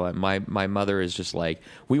particular, they're like, my mother is just like,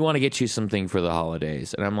 we want to get you something for the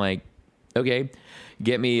holidays. And I'm like, okay,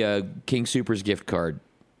 get me a King Soopers gift card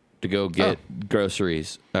to go get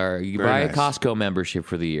groceries, or you buy a Costco membership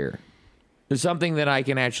for the year. There's something that I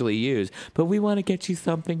can actually use, but we want to get you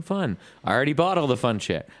something fun. I already bought all the fun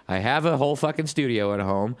shit. I have a whole fucking studio at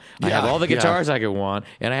home. I have all the guitars I could want,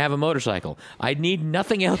 and I have a motorcycle. I need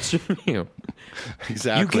nothing else from you.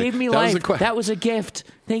 Exactly. You gave me life. That was a gift.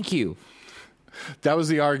 Thank you. That was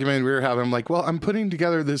the argument we were having. I'm like, well, I'm putting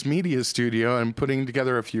together this media studio. I'm putting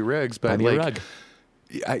together a few rigs, but buy me a rug.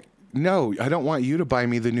 No, I don't want you to buy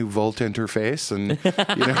me the new Volt interface, and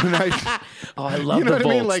I love the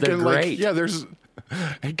Volts. They're great. There's.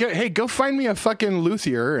 Hey, go find me a fucking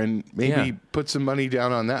luthier and maybe put some money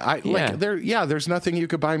down on that. There's nothing you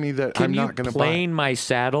could buy me that I'm not going to buy. Can you plane my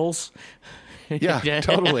saddles? Yeah,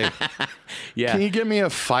 totally. Yeah. Can you get me a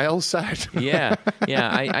file set? Yeah.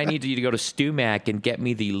 I need you to go to StewMac and get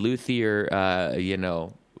me the luthier,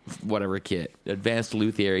 whatever kit, advanced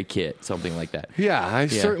luthier kit, something like that. Yeah, I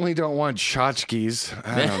certainly don't want tchotchkes.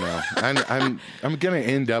 I don't know. I'm gonna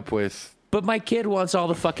end up with. But my kid wants all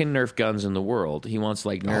the fucking Nerf guns in the world. He wants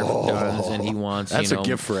like Nerf guns, and he wants that's a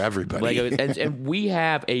gift for everybody. And we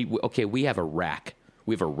have a rack.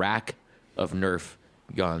 We have a rack of Nerf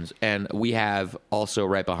guns, and we have also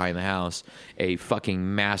right behind the house a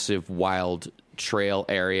fucking massive wild trail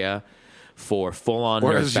area for full-on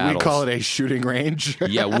or Nerf as battles. We call it a shooting range.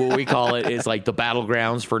 Yeah, what we call it is like the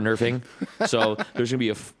battlegrounds for nerfing. So there's gonna be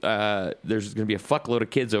a fuckload of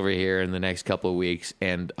kids over here in the next couple of weeks,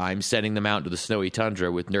 and I'm sending them out to the snowy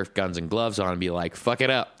tundra with Nerf guns and gloves on, and be like, "Fuck it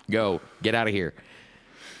up, go, get out of here."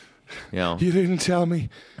 You didn't tell me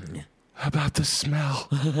about the smell.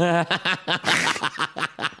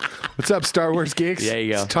 What's up, Star Wars geeks? There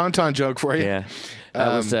you go. It's a Tauntaun joke for you. Yeah, that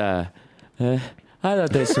was. I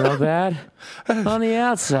thought they smelled bad on the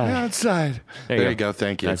outside. There you go.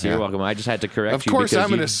 Thank you. You're welcome. I just had to correct you. Of course, I'm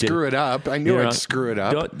going to screw it up. I knew I'd screw it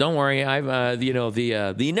up. Don't worry. I've the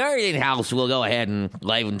Nerdy House will go ahead and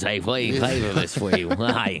live and play this for you.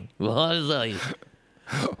 Hi.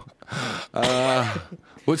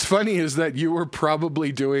 What's funny is that you were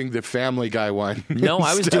probably doing the Family Guy one. No,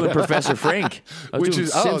 I was doing Professor Frank. That's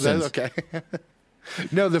okay.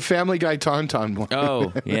 No, the Family Guy Tauntaun one.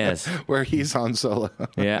 Oh, yes. Where he's on Solo.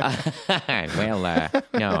 Yeah. Well,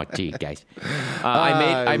 no, gee, guys.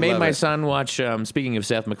 I made my son watch, speaking of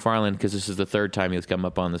Seth MacFarlane, because this is the third time he's come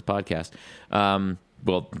up on this podcast.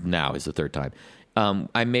 Well, now is the third time.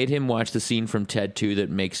 I made him watch the scene from Ted 2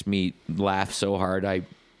 that makes me laugh so hard I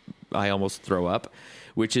almost throw up,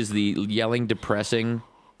 which is the yelling, depressing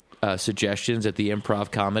suggestions at the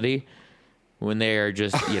Improv Comedy when they are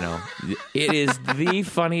just, it is the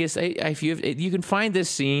funniest. If you can find this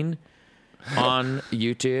scene on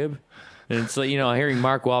YouTube, and it's like, hearing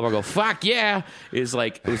Mark Wahlberg go, "Fuck yeah," is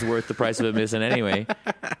like, it was worth the price of admission anyway.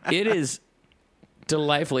 It is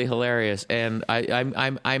delightfully hilarious, and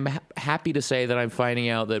I'm happy to say that I'm finding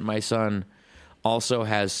out that my son also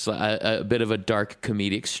has a bit of a dark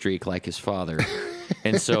comedic streak like his father.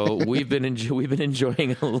 And so we've been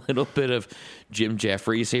enjoying a little bit of Jim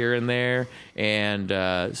Jeffries here and there, and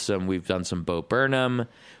we've done some Bo Burnham.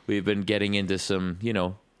 We've been getting into some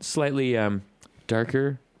slightly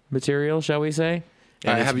darker material, shall we say?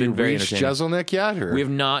 Have you reached Jeselnik yet? Or? We have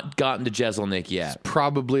not gotten to Jeselnik yet. It's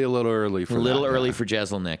probably a little early for for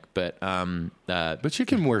Jeselnik, but you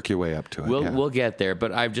can work your way up to it. We'll get there.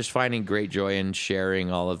 But I'm just finding great joy in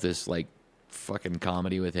sharing all of this fucking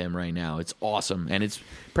comedy with him right now. It's awesome, and it's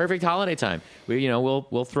perfect holiday time.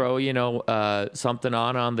 We'll throw something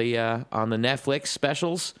on the Netflix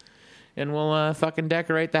specials, and we'll fucking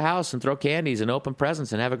decorate the house and throw candies and open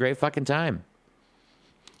presents and have a great fucking time.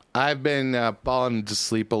 I've been falling to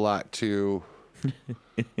sleep a lot to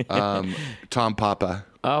Tom Papa.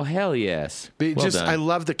 Oh, hell yes. I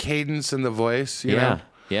love the cadence and the voice, you know?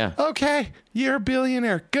 Yeah. Okay, you're a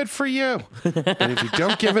billionaire. Good for you. And if you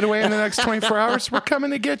don't give it away in the next 24 hours, we're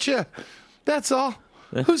coming to get you. That's all.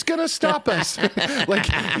 Who's going to stop us?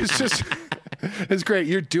 It's great.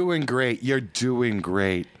 You're doing great. You're doing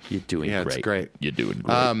great. It's great. You're doing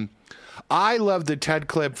great. I love the TED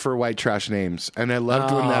clip for white trash names, and I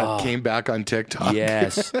loved when that came back on TikTok.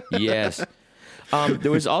 Yes.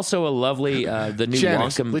 There was also a lovely the new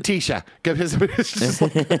Janice, Wonka. Letitia.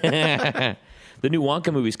 The new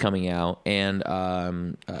Wonka movie's coming out, and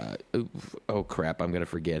oh crap, I'm gonna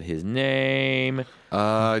forget his name.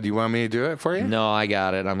 Do you want me to do it for you? No, I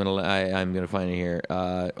got it. I'm gonna find it here.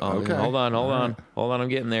 Okay. Hold on. I'm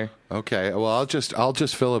getting there. Okay. Well, I'll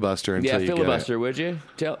just filibuster until you filibuster, get it. Would you?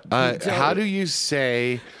 Tell how do you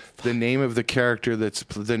say the name of the character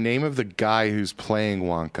the name of the guy who's playing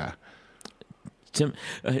Wonka?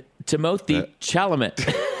 Timothy Chalamet.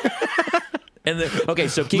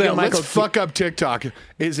 So Keegan-Michael. Let's fuck up TikTok.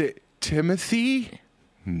 Is it Timothy?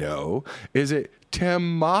 No. Is it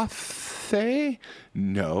Timothy?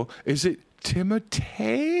 No. Is it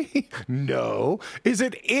Timotei? No. Is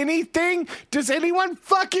it anything? Does anyone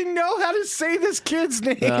fucking know how to say this kid's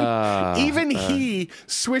name? Even he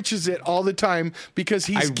switches it all the time because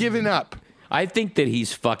he's given up. I think that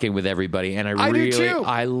he's fucking with everybody, and I do too.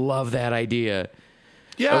 I love that idea.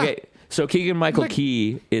 Yeah. Okay. So Keegan-Michael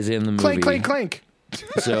Key is in the movie. Clank, clank, clank.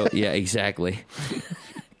 So, yeah, exactly.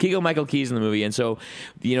 Keegan-Michael Key's in the movie. And so,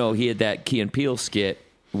 he had that Key and Peele skit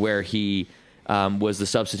where he was the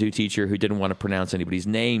substitute teacher who didn't want to pronounce anybody's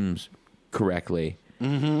names correctly.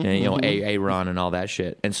 Mm-hmm, and, Aaron and all that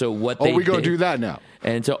shit. And so what they we're going to do that now.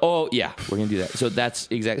 And so, we're going to do that. So that's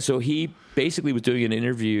exactly. So he basically was doing an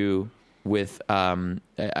interview with some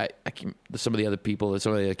of the other people,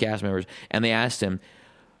 some of the other cast members, and they asked him,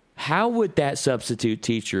 how would that substitute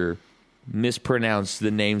teacher mispronounce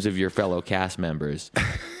the names of your fellow cast members?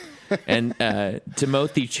 And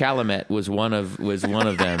Timothy Chalamet was one of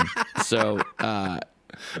them. So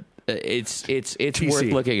it's worth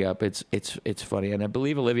looking up. It's funny, and I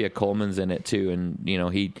believe Olivia Colman's in it too. And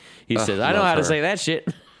he says, "I know how to say that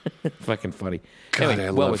shit." Fucking funny. God, anyway, I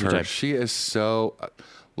love her. She is so.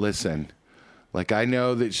 Listen. I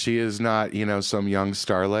know that she is not, some young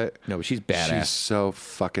starlet. No, but she's badass. She's so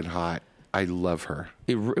fucking hot. I love her.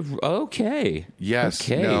 Okay. Yes.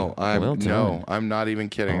 Okay. No, I'm not even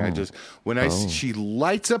kidding. She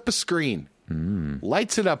lights up a screen.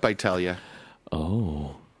 Lights it up, I tell you.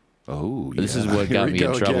 Oh. Oh, This is what got me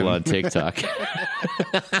in trouble on TikTok.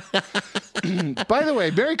 By the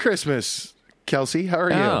way, Merry Christmas, Kelsey. How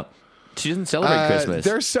are you? She doesn't celebrate Christmas.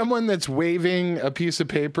 There's someone that's waving a piece of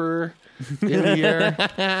paper in the air.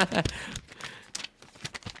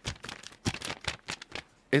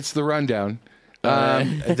 It's the rundown.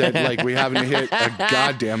 That we haven't hit a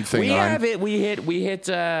goddamn thing we on. Have it. We hit.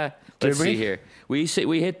 Let's see here. We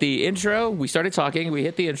hit the intro. We started talking. We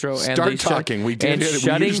hit the intro. We did and hit it.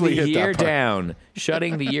 Shutting we usually the hit year that part. down.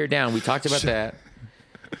 Shutting the year down. We talked about that.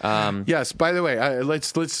 Yes. By the way,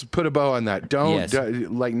 let's put a bow on that. Don't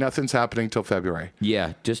nothing's happening till February.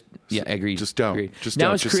 Yeah. Agreed. Just don't. Agreed. Just now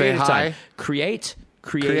don't. It's just say hi. Time. Create.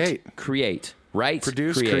 Right.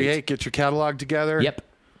 Produce. Create. Get your catalog together. Yep.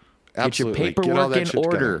 Absolutely. Get your paperwork in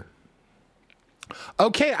order.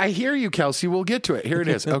 Okay, I hear you, Kelsey. We'll get to it. Here it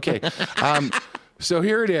is. Okay. So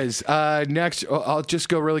here it is. Next, I'll just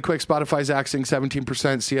go really quick. Spotify's axing 17%.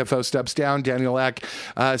 CFO steps down. Daniel Ek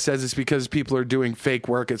says it's because people are doing fake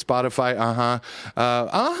work at Spotify.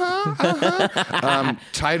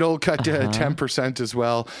 Tidal cut to 10% as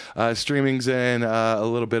well. Streaming's in a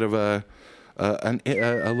little bit of a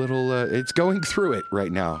little. It's going through it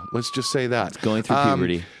right now. Let's just say that. It's going through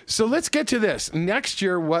puberty. So let's get to this. Next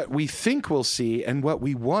year, what we think we'll see and what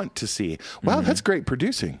we want to see. Wow, that's great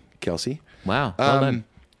producing, Kelsey. Wow. Well done.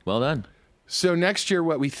 Well done. So next year,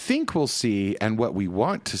 what we think we'll see and what we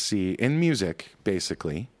want to see in music,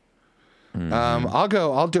 basically. I'll do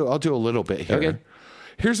a little bit here. Okay.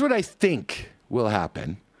 Here's what I think will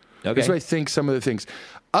happen. Okay. Here's what I think some of the things.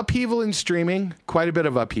 Upheaval in streaming, quite a bit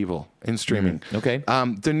of upheaval in streaming. Okay.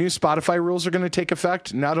 The new Spotify rules are going to take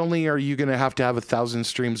effect. Not only are you going to have 1,000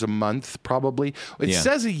 streams a month, probably. It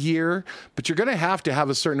says a year, but you're going to have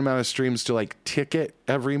a certain amount of streams to like ticket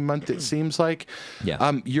every month, it seems like.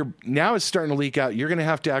 Yeah. Now it's starting to leak out. You're going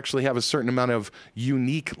to actually have a certain amount of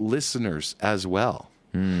unique listeners as well.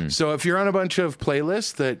 So if you're on a bunch of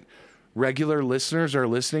playlists that regular listeners are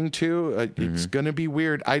listening to, it's going to be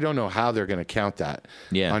weird. I don't know how they're going to count that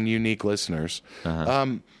on unique listeners.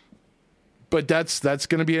 But that's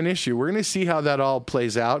going to be an issue. We're going to see how that all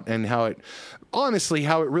plays out and how it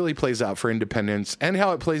really plays out for independents and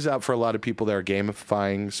how it plays out for a lot of people that are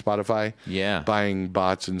gamifying Spotify, buying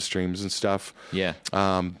bots and streams and stuff. Yeah.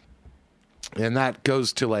 And that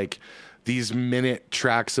goes to like these minute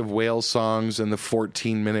tracks of whale songs and the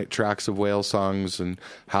 14-minute tracks of whale songs and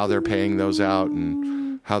how they're paying those out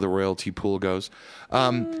and how the royalty pool goes.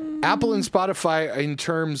 Apple and Spotify, in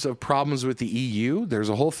terms of problems with the EU, there's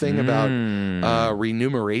a whole thing about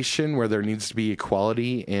remuneration where there needs to be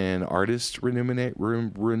equality in artist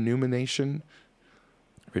remuneration.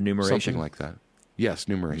 Something like that. Yes,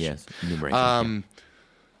 numeration. Yes, numeration.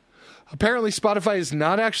 Apparently, Spotify is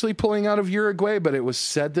not actually pulling out of Uruguay, but it was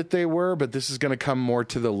said that they were. But this is going to come more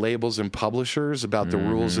to the labels and publishers about the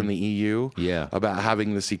rules in the EU, about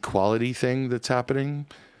having this equality thing that's happening.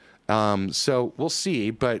 So we'll see.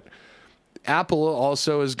 But Apple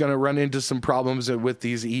also is going to run into some problems with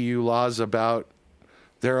these EU laws about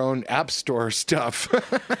their own App Store stuff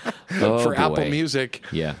for Apple Music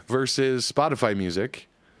versus Spotify Music.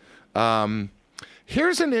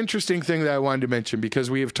 Here's an interesting thing that I wanted to mention because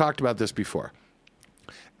we have talked about this before.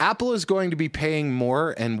 Apple is going to be paying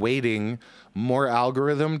more and weighting more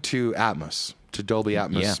algorithm to Atmos, to Dolby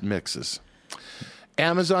Atmos mixes.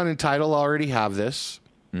 Amazon and Tidal already have this.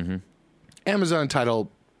 Amazon and Tidal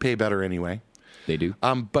pay better anyway. They do.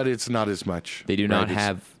 But it's not as much. They do not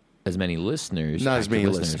have as many listeners. Not as many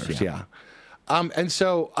listeners, yeah. And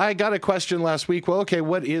so I got a question last week. Well, okay,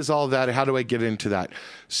 what is all that? How do I get into that?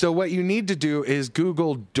 So what you need to do is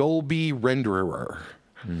Google Dolby Renderer.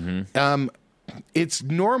 It's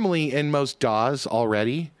normally in most DAWs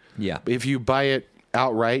already. Yeah. If you buy it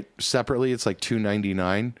outright separately, it's like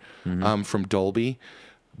 $299 from Dolby.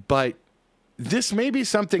 But this may be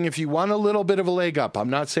something if you want a little bit of a leg up. I'm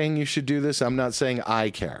not saying you should do this. I'm not saying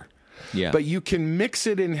I care. Yeah. But you can mix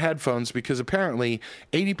it in headphones because apparently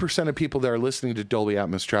 80% of people that are listening to Dolby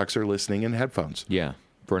Atmos tracks are listening in headphones. Yeah.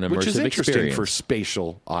 For an immersive which is interesting experience. For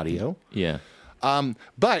spatial audio. Yeah.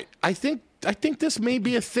 But I think this may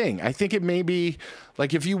be a thing. I think it may be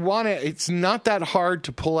like if you want to, it's not that hard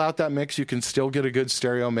to pull out that mix. You can still get a good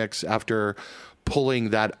stereo mix after pulling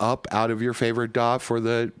that up out of your favorite DAW for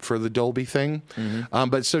the Dolby thing.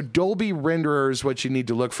 But so Dolby Renderer is what you need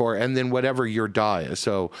to look for, and then whatever your DAW is.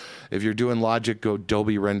 So if you're doing Logic, go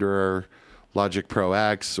Dolby Renderer, Logic Pro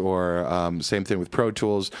X, or same thing with Pro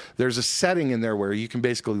Tools. There's a setting in there where you can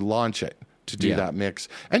basically launch it to do that mix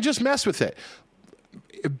and just mess with it.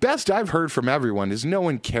 Best I've heard from everyone is no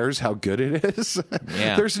one cares how good it is.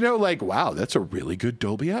 There's no like, wow, that's a really good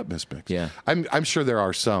Dolby Atmos mix. Yeah, I'm sure there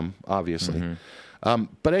are some, obviously,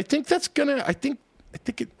 but I think that's gonna.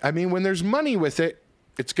 I mean, when there's money with it,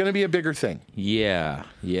 it's gonna be a bigger thing. Yeah,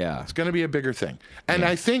 it's gonna be a bigger thing, and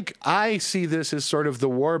I think I see this as sort of the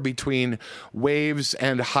war between waves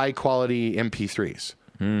and high quality MP3s.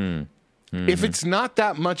 If it's not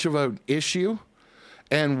that much of an issue,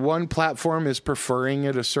 and one platform is preferring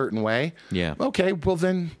it a certain way, okay, well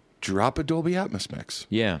then drop a Dolby Atmos mix.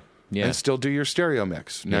 And still do your stereo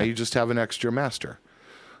mix. Now you just have an extra master.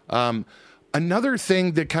 Another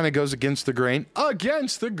thing that kind of goes against the grain,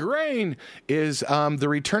 is the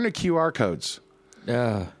return of QR codes.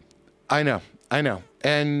 I know.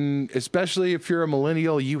 And especially if you're a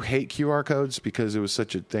millennial, you hate QR codes because it was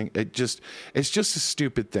such a thing. It's just a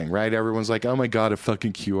stupid thing, right? Everyone's like, oh my God, a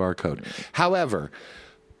fucking QR code. However,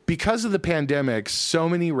 because of the pandemic, so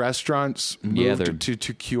many restaurants moved to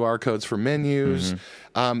QR codes for menus.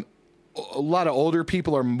 A lot of older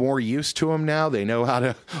people are more used to them now. They know how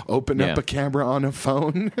to open up a camera on a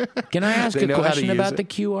phone. Can I ask a question about the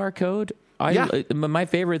QR code? My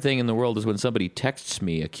favorite thing in the world is when somebody texts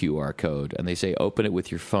me a QR code and they say, open it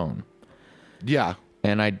with your phone. Yeah.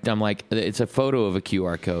 And I'm like, it's a photo of a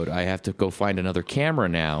QR code. I have to go find another camera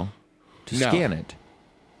now to scan it.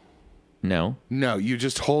 No? No, you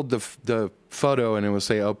just hold the photo and it will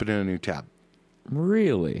say open in a new tab.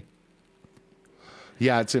 Really?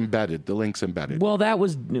 Yeah, it's embedded. The link's embedded. Well,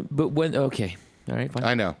 okay. All right, fine.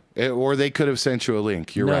 I know. Or they could have sent you a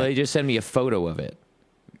link. You're right. No, they just sent me a photo of it.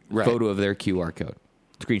 Right. Photo of their QR code.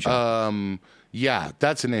 Screenshot. Yeah,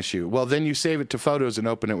 that's an issue. Well, then you save it to photos and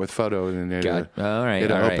open it with photo, and it'll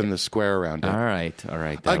open the square around it. All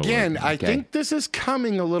right. Again, I think this is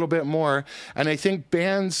coming a little bit more, and I think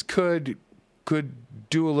bands could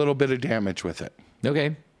do a little bit of damage with it.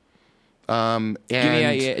 Okay. And give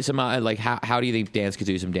me some how do you think bands could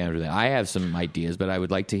do some damage with it? I have some ideas, but I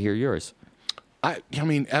would like to hear yours. I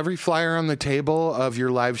mean, every flyer on the table of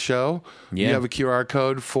your live show, you have a QR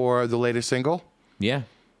code for the latest single. Yeah.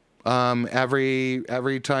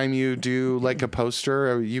 Every time you do like a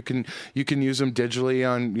poster, you can use them digitally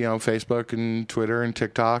on Facebook and Twitter and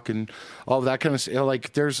TikTok and all of that kind of stuff.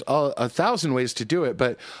 Like there's a thousand ways to do it,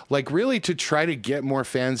 but like really to try to get more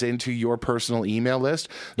fans into your personal email list,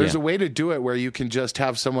 there's a way to do it where you can just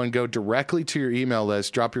have someone go directly to your email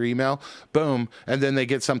list, drop your email, boom, and then they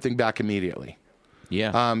get something back immediately.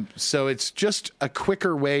 Yeah. So it's just a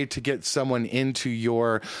quicker way to get someone into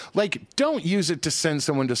your, don't use it to send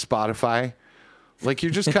someone to Spotify. Like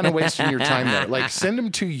you're just kind of wasting your time there. Like send them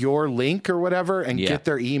to your link or whatever and get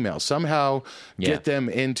their email. Somehow get them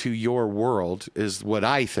into your world is what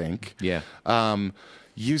I think. Yeah.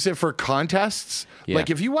 Use it for contests. Yeah. Like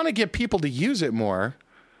if you want to get people to use it more.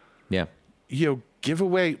 Yeah. Give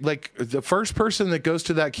away, like the first person that goes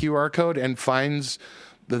to that QR code and finds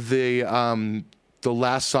the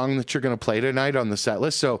last song that you're going to play tonight on the set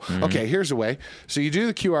list. So, okay, here's a way. So you do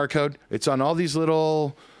the QR code. It's on all these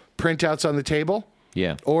little printouts on the table.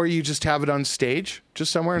 Yeah. Or you just have it on stage,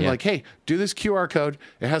 just somewhere, and like, hey, do this QR code.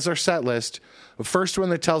 It has our set list. The first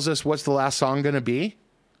one that tells us what's the last song going to be,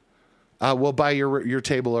 we'll buy your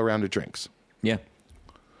table a round of drinks. Yeah.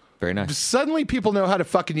 Very nice. Suddenly people know how to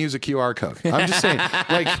fucking use a QR code. I'm just saying,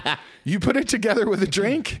 like, you put it together with a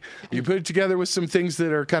drink, you put it together with some things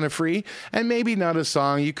that are kind of free, and maybe not a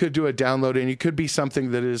song. You could do a download, and you could be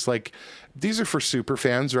something that is like, these are for super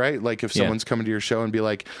fans, right? Like if someone's coming to your show and be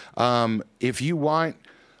like, if you want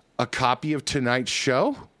a copy of tonight's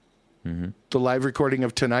show, the live recording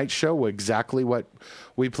of tonight's show, exactly what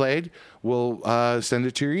we played, we'll send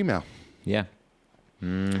it to your email. Yeah.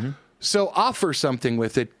 Mm-hmm. So offer something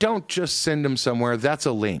with it. Don't just send them somewhere. That's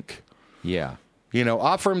a link. Yeah.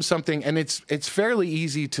 Offer them something, and it's fairly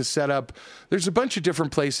easy to set up. There's a bunch of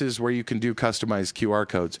different places where you can do customized QR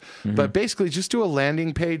codes, but basically just do a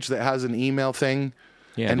landing page that has an email thing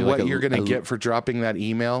and what you're going to get for dropping that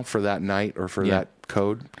email for that night or for that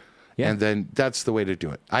code. Yeah. And then that's the way to do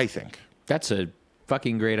it, I think. That's a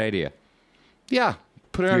fucking great idea. Yeah.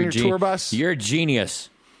 Put it on your tour bus. You're a genius.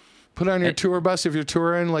 Put on your tour bus if you're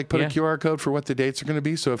touring, put a QR code for what the dates are going to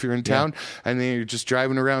be. So if you're in town and then you're just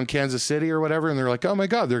driving around Kansas City or whatever, and they're like, oh my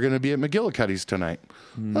God, they're going to be at McGillicuddy's tonight.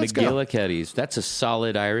 McGillicuddy's. That's a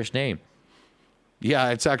solid Irish name. Yeah,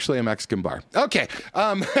 it's actually a Mexican bar. Okay.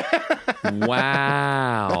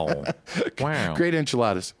 Wow. Great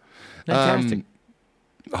enchiladas. Fantastic.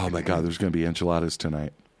 Oh my God, there's going to be enchiladas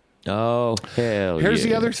tonight. Oh, hell Here's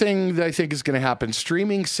the other thing that I think is going to happen.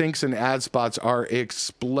 Streaming syncs and ad spots are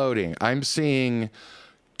exploding. I'm seeing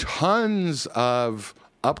tons of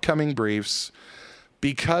upcoming briefs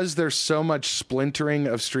because there's so much splintering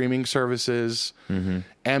of streaming services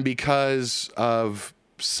and because of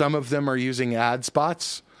some of them are using ad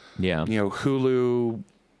spots. Yeah. Hulu,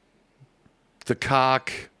 the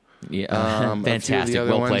cock. Yeah. Fantastic. A few of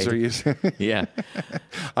the other ones are using. Yeah.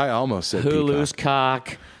 I almost said Hulu's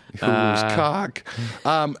cock. Who's cock.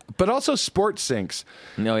 But also sports syncs.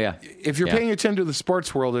 No, yeah. If you're paying attention to the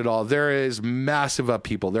sports world at all, there is massive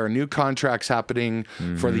upheaval. There are new contracts happening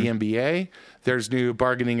for the NBA. There's new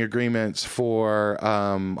bargaining agreements for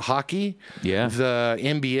hockey. Yeah. The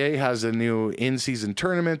NBA has a new in-season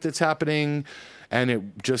tournament that's happening. And it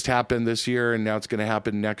just happened this year, and now it's going to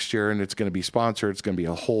happen next year, and it's going to be sponsored. It's going to be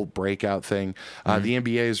a whole breakout thing. The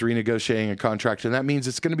NBA is renegotiating a contract, and that means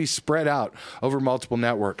it's going to be spread out over multiple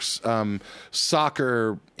networks.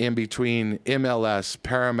 Soccer in between MLS,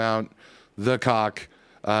 Paramount, The Cock,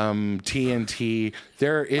 TNT.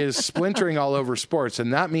 There is splintering all over sports,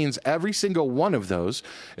 and that means every single one of those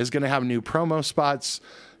is going to have new promo spots,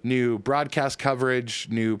 new broadcast coverage,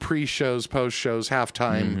 new pre-shows, post-shows,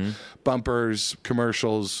 halftime, bumpers,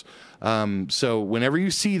 commercials. So whenever you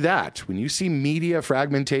see that, when you see media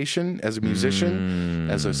fragmentation as a musician,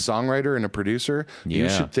 as a songwriter and a producer, you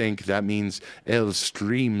should think that means El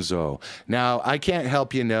Streamzo. Now, I can't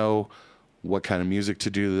help you know what kind of music to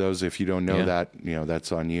do those. If you don't know that,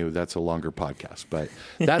 that's on you. That's a longer podcast, but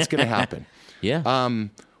that's going to happen.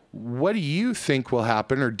 What do you think will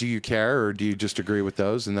happen, or do you care, or do you just agree with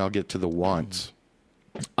those? And I'll get to the wants.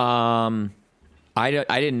 I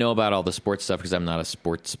didn't know about all the sports stuff because I'm not a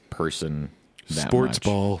sports person. Sports much.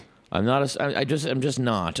 ball. I'm not. I'm just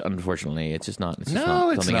not. Unfortunately, it's just not. It's not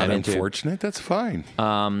I'm unfortunate. Into. That's fine.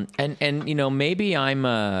 And maybe I'm.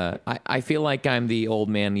 I feel like I'm the old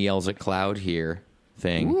man yells at cloud here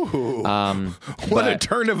thing. Ooh, what a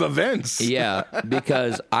turn of events. Yeah,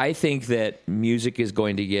 because I think that music is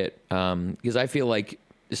going to get. Because I feel like,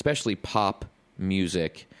 especially pop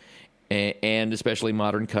music, and especially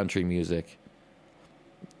modern country music,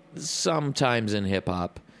 sometimes in hip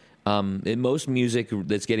hop. Most music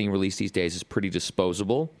that's getting released these days is pretty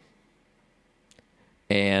disposable.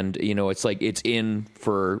 And, it's like it's in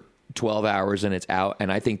for 12 hours and it's out.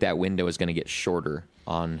 And I think that window is going to get shorter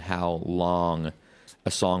on how long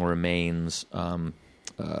a song remains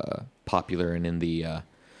popular and in the...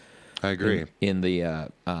 I agree. In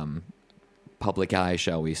the public eye,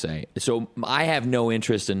 shall we say. So I have no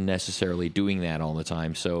interest in necessarily doing that all the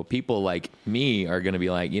time. So people like me are going to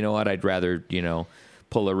be like, you know what, I'd rather,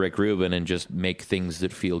 pull a Rick Rubin and just make things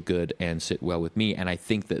that feel good and sit well with me. And I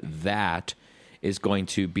think that is going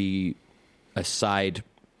to be a side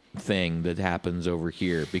thing that happens over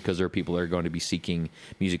here because there are people that are going to be seeking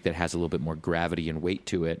music that has a little bit more gravity and weight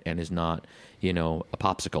to it and is not, a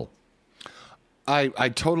popsicle. I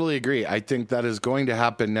totally agree. I think that is going to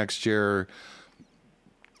happen next year.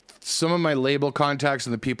 Some of my label contacts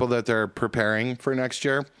and the people that they're preparing for next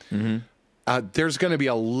year, there's going to be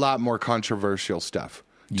a lot more controversial stuff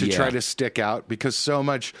to try to stick out because so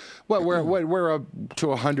much. We're up to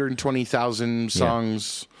 120,000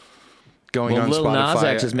 songs going on Lil Spotify. Nas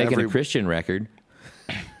X is making a Christian record.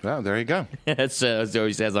 Well, there you go. That's what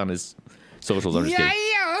he says on his socials. I'm just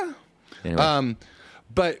kidding. Anyway.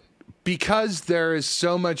 But because there is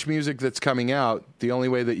so much music that's coming out, the only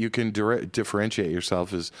way that you can differentiate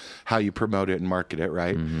yourself is how you promote it and market it,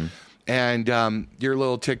 right? And your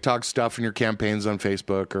little TikTok stuff and your campaigns on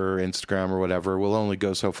Facebook or Instagram or whatever will only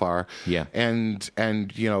go so far. Yeah. And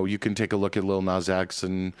you can take a look at Lil Nas X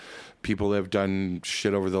and people that have done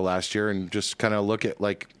shit over the last year and just kind of look at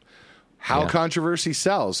like how controversy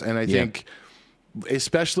sells. And I think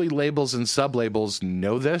especially labels and sub-labels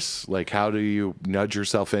know this. Like, how do you nudge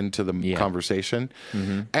yourself into the conversation?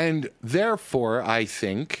 And therefore, I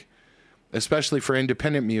think, especially for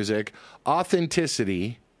independent music,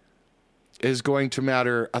 authenticity is going to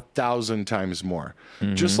matter 1,000 times more.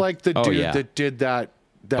 Just like the dude that did that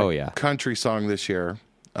country song this year,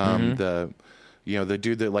 the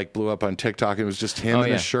dude that like blew up on TikTok, and it was just him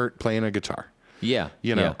in a shirt playing a guitar.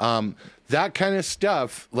 That kind of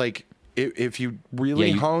stuff, like if you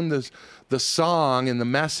really hone the song and the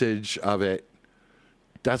message of it,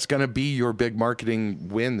 that's going to be your big marketing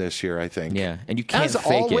win this year, I think. Yeah, and you can't As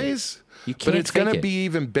fake always, it. But it's going to be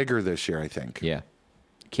even bigger this year, I think. Yeah.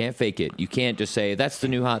 Can't fake it. You can't just say, that's the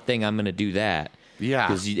new hot thing, I'm going to do that. Yeah.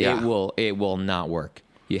 Because it will not work.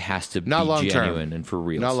 It has to be genuine and for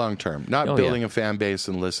real. Not long term. Not building a fan base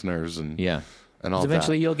and listeners and and all that.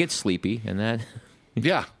 Eventually you'll get sleepy and that.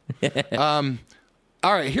 Yeah.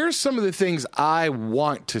 All right. Here's some of the things I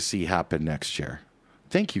want to see happen next year.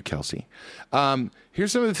 Thank you, Kelsey.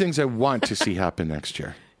 Here's some of the things I want to see happen next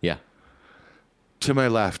year. Yeah. To my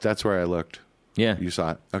left. That's where I looked. Yeah. You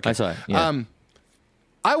saw it. Okay. I saw it. Yeah.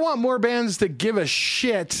 I want more bands that give a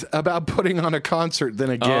shit about putting on a concert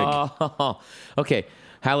than a gig. Oh, okay.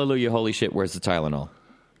 Hallelujah, holy shit, where's the Tylenol?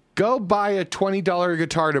 Go buy a $20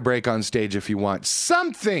 guitar to break on stage if you want.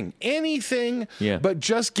 Something, anything, but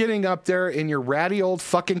just getting up there in your ratty old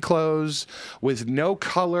fucking clothes with no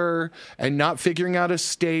color and not figuring out a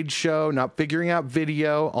stage show, not figuring out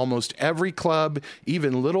video. Almost every club,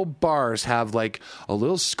 even little bars, have like a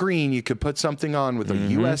little screen you could put something on with a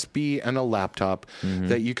USB and a laptop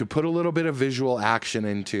that you could put a little bit of visual action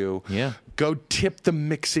into. Yeah. Go tip the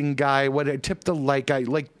mixing guy, tip the light guy,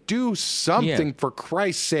 like do something for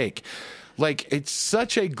Christ's sake. Like, it's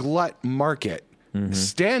such a glut market.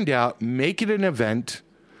 Stand out, make it an event.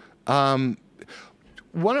 One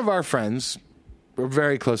of our friends, a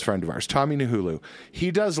very close friend of ours, Tommy Nahulu.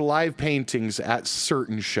 He does live paintings at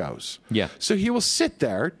certain shows. Yeah. So he will sit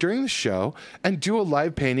there during the show and do a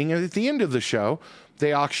live painting, and at the end of the show,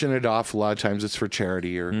 they auction it off. A lot of times it's for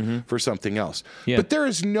charity or for something else. Yeah. But there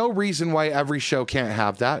is no reason why every show can't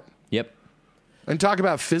have that. Yep. And talk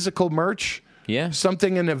about physical merch. Yeah.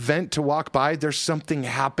 Something, an event to walk by. There's something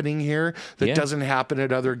happening here that doesn't happen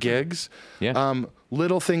at other gigs. Yeah.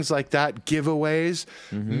 Little things like that, giveaways,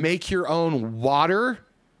 make your own water.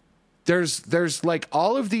 There's like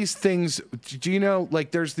all of these things. Do you know,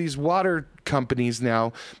 like there's these water companies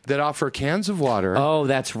now that offer cans of water. Oh,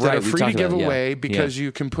 that's right. That are free to give away because Yeah.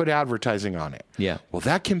 you can put advertising on it. Yeah. Well,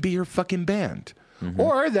 that can be your fucking band.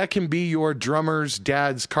 Or that can be your drummer's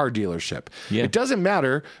dad's car dealership. Yeah. It doesn't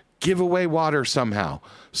matter. Give away water somehow.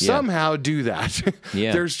 Somehow do that.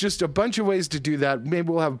 Yeah. There's just a bunch of ways to do that. Maybe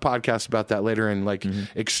we'll have a podcast about that later in like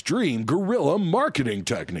extreme guerrilla marketing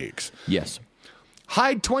techniques. Yes.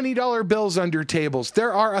 Hide $20 bills under tables.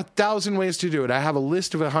 There are 1,000 ways to do it. I have a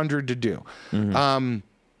list of 100 to do.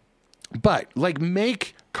 But like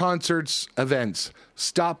make concerts, events.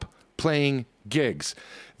 Stop playing gigs.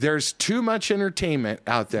 There's too much entertainment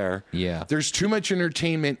out there. Yeah. There's too much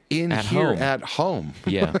entertainment At here home. at home.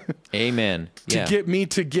 Yeah. Amen. To get me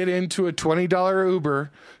to get into a $20 Uber,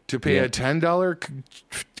 to pay a $10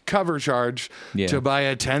 cover charge, to buy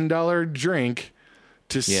a $10 drink,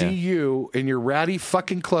 to see you in your ratty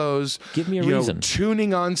fucking clothes. Give me a reason.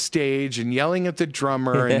 Tuning on stage and yelling at the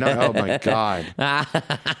drummer. And oh my God.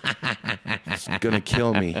 It's going to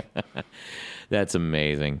kill me. That's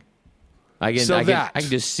amazing. I can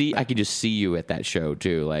just see you at that show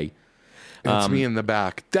too. Like, It's me in the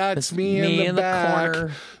back. That's me in the back,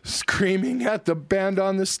 corner, screaming at the band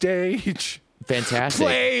on the stage. Fantastic.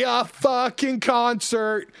 Play a fucking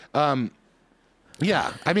concert.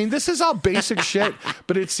 Yeah, I mean, this is all basic shit,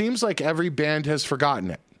 but it seems like every band has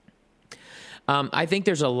forgotten it. I think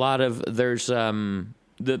there's a lot of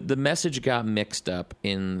the message got mixed up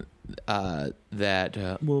in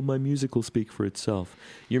that. Well, my music will speak for itself.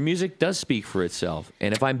 Your music does speak for itself,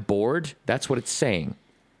 and if I'm bored, that's what it's saying.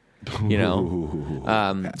 You know,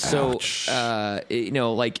 you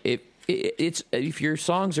know, like if your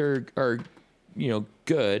songs are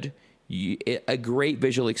good, a great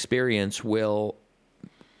visual experience will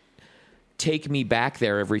take me back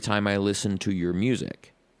there every time I listen to your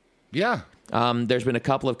music. Yeah. There's been a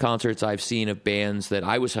couple of concerts I've seen of bands that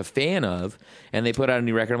I was a fan of, and they put out a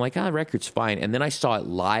new record. I'm like, the record's fine. And then I saw it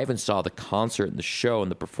live and saw the concert and the show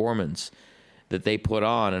and the performance that they put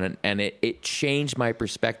on, and it changed my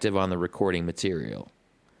perspective on the recording material.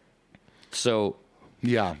 So,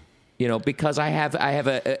 yeah, because I have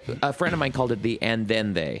a friend of mine called it the "and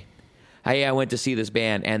then they." I went to see this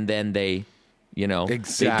band, and then they.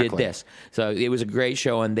 Exactly. They did this. So it was a great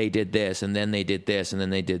show, and they did this, and then they did this, and then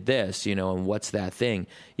they did this, and what's that thing?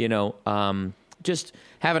 Just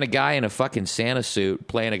having a guy in a fucking Santa suit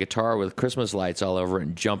playing a guitar with Christmas lights all over it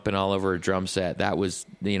and jumping all over a drum set. That was,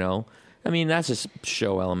 that's a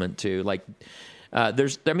show element too. Like,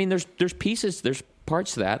 there's pieces, there's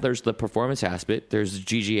parts to that. There's the performance aspect. There's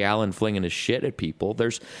Gigi Allen flinging his shit at people.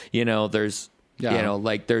 There's the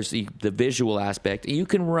visual aspect. You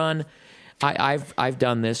can run. I've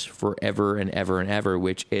done this forever and ever and ever,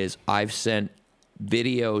 which is I've sent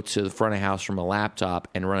video to the front of house from a laptop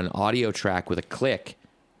and run an audio track with a click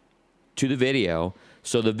to the video.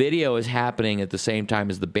 So the video is happening at the same time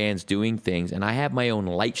as the band's doing things, and I have my own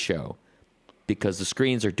light show because the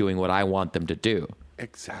screens are doing what I want them to do.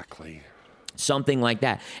 Exactly. Something like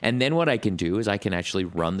that. And then what I can do is I can actually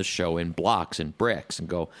run the show in blocks and bricks and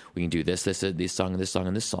go, we can do this song, and this song,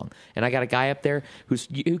 and this song. And I got a guy up there who's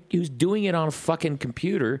doing it on a fucking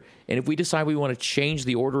computer. And if we decide we want to change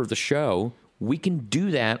the order of the show, we can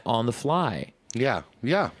do that on the fly. Yeah.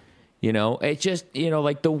 Yeah. It's just,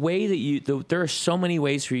 like the way that there are so many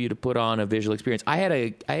ways for you to put on a visual experience. I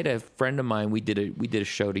had a friend of mine, we did a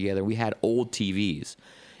show together. We had old TVs.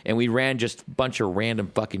 And we ran just a bunch of random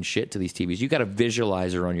fucking shit to these TVs. You got a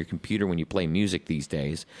visualizer on your computer when you play music these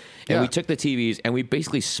days. And we took the TVs and we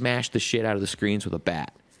basically smashed the shit out of the screens with a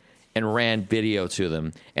bat and ran video to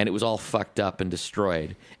them. And it was all fucked up and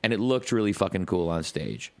destroyed. And it looked really fucking cool on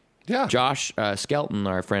stage. Yeah. Josh Skelton,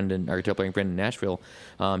 our guitar playing friend in Nashville,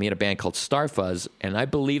 he had a band called Starfuzz, and I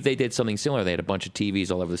believe they did something similar. They had a bunch of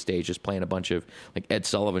TVs all over the stage, just playing a bunch of like Ed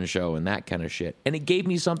Sullivan Show and that kind of shit. And it gave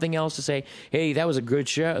me something else to say. Hey, that was a great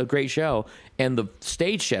show, and the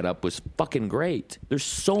stage setup was fucking great. There's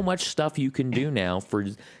so much stuff you can do now for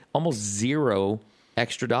almost $0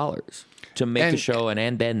 extra dollars to make the show an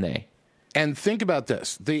and then they. And think about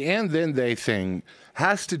this: the and then they thing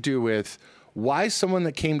has to do with why someone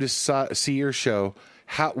that came to see your show,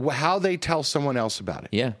 how they tell someone else about it.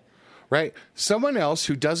 Yeah. Right? Someone else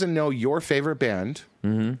who doesn't know your favorite band,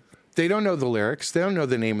 they don't know the lyrics, they don't know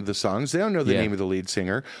the name of the songs, they don't know the name of the lead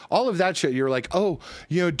singer. All of that shit, you're like, oh,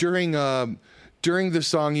 during the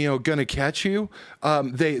song, Gonna Catch You,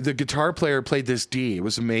 the guitar player played this D. It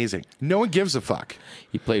was amazing. No one gives a fuck.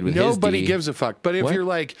 He played with Nobody his D. gives a fuck. But if you're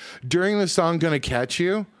like, during the song Gonna Catch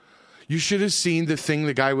You, you should have seen the thing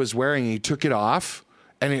the guy was wearing. He took it off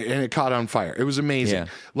and it caught on fire. It was amazing.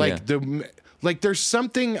 There's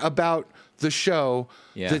something about the show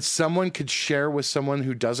that someone could share with someone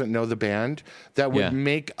who doesn't know the band that would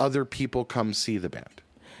make other people come see the band.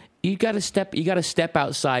 You got to step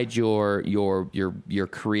outside your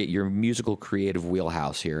musical creative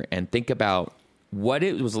wheelhouse here and think about what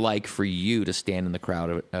it was like for you to stand in the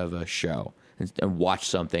crowd of a show and watch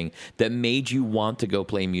something that made you want to go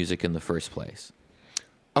play music in the first place.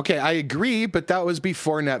 Okay, I agree, but that was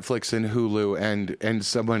before Netflix and Hulu, and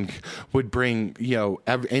someone would bring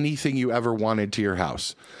anything you ever wanted to your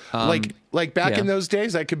house. Like back in those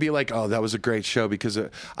days, I could be like, oh, that was a great show because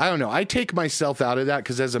I don't know. I take myself out of that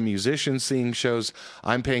because as a musician seeing shows,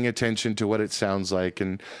 I'm paying attention to what it sounds like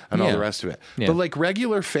and all the rest of it. Yeah. But like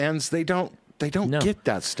regular fans, they don't get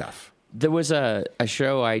that stuff. There was a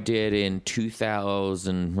show I did in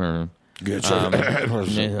 2000. It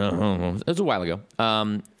was a while ago.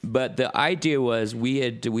 But the idea was we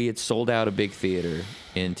had sold out a big theater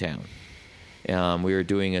in town. We were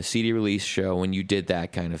doing a CD release show when you did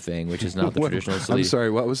that kind of thing, which is not the traditional CD. I'm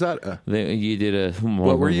sorry, what was that? You did a...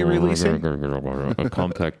 What were you releasing? A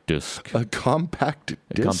compact disc. A compact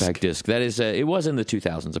disc? A compact disc. That is, it was in the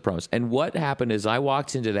 2000s, I promise. And what happened is I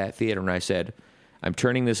walked into that theater and I said, I'm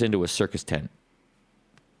turning this into a circus tent.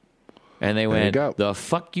 And they went, the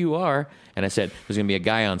fuck you are. And I said, there's going to be a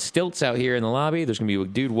guy on stilts out here in the lobby. There's going to be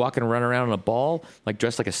a dude walking around on a ball, like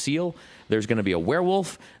dressed like a seal. There's going to be a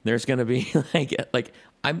werewolf. There's going to be like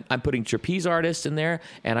I'm putting trapeze artists in there,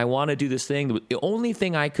 and I want to do this thing. The only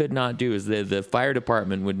thing I could not do is the fire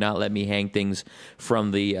department would not let me hang things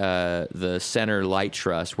from the center light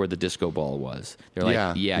truss where the disco ball was. They're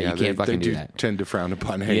like, you can't fucking do that. Tend to frown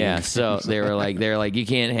upon hanging. Yeah, so they were like, you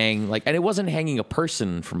can't hang and it wasn't hanging a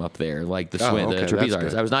person from up there like the trapeze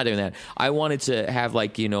artist. I was not doing that. I wanted to have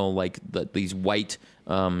these white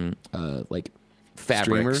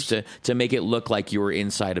fabrics to make it look like you were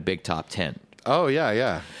inside a big top tent. Oh,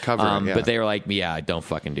 yeah. Cover it, But they were like, don't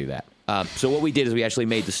fucking do that. So what we did is we actually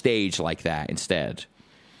made the stage like that instead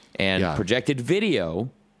and projected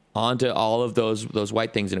video onto all of those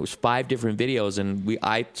white things. And it was 5 different videos. And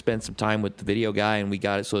I spent some time with the video guy, and we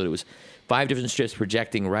got it so that it was 5 different strips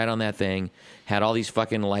projecting right on that thing. Had all these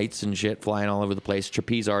fucking lights and shit flying all over the place.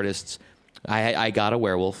 Trapeze artists. I got a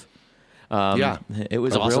werewolf. It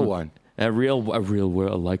was awesome. Real one. A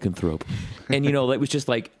lycanthrope. And, it was just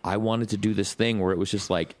like, I wanted to do this thing where it was just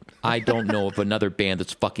like, I don't know of another band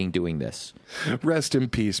that's fucking doing this. Rest in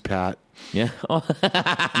peace, Pat. Yeah. No,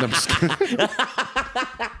 I'm just kidding.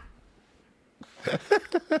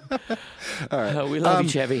 All right. We love you,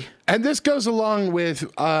 Chevy. And this goes along with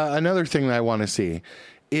another thing that I want to see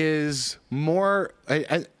is more...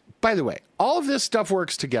 by the way, all of this stuff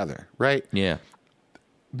works together, right? Yeah.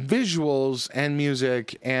 Visuals and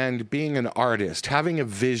music and being an artist, having a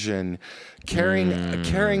vision,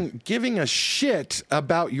 caring, giving a shit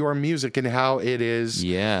about your music and how it is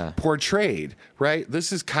portrayed, right?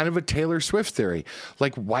 This is kind of a Taylor Swift theory.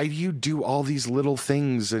 Like, why do you do all these little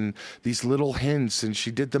things and these little hints? And she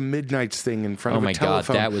did the Midnights thing in front of a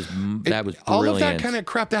telephone. God, that was brilliant. All of that kind of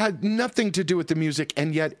crap that had nothing to do with the music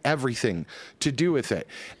and yet everything to do with it.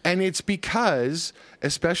 And it's because,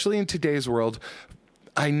 especially in today's world,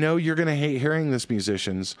 I know you're going to hate hearing this,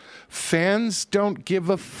 musicians. Fans don't give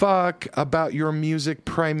a fuck about your music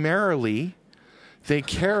primarily. They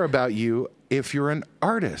care about you if you're an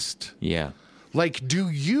artist. Yeah. Like, do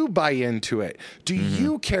you buy into it? Do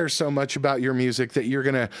you care so much about your music that you're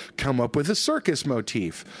going to come up with a circus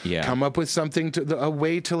motif? Yeah. Come up with something, a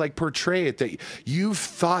way to like portray it that you've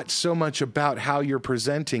thought so much about how you're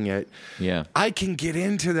presenting it. Yeah. I can get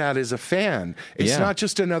into that as a fan. It's not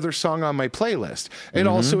just another song on my playlist. It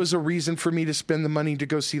also is a reason for me to spend the money to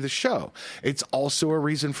go see the show. It's also a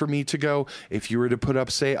reason for me to go, if you were to put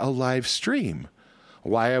up, say, a live stream,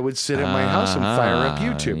 why I would sit at my house and fire up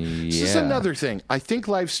YouTube. This is another thing. I think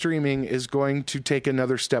live streaming is going to take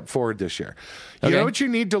another step forward this year. You know what you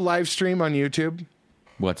need to live stream on YouTube?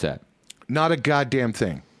 What's that? Not a goddamn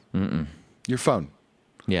thing. Your phone.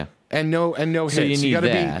 Yeah. And no hits. So you need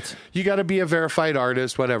that. You got to be a verified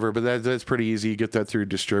artist, whatever. But that's pretty easy. You get that through a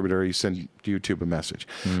distributor. You send YouTube a message.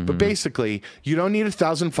 But basically, you don't need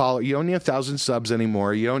 1,000 followers. You don't need 1,000 subs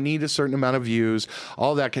anymore. You don't need a certain amount of views.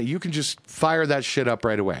 All that. You can just fire that shit up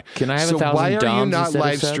right away. Can I have 1,000 So why are you DOMs not instead of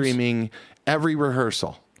live subs? streaming every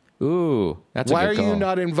rehearsal? Ooh, that's Why a good call. are you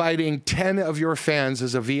not inviting 10 of your fans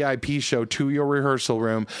as a VIP show to your rehearsal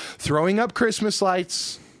room, throwing up Christmas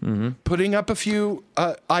lights, putting up a few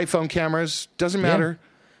iPhone cameras, doesn't matter.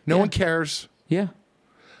 No one cares. Yeah.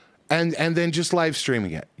 And then just live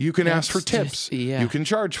streaming it. You can ask for tips. You can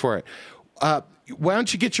charge for it. Why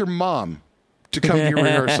don't you get your mom to come to your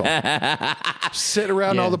rehearsal? Sit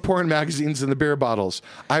around all the porn magazines and the beer bottles.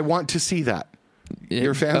 I want to see that.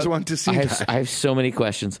 Your fans want to see that. I have so many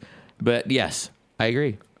questions, but yes, I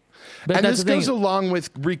agree. But and that's this goes along with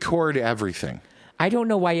record everything. I don't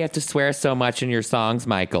know why you have to swear so much in your songs,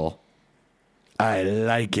 Michael. I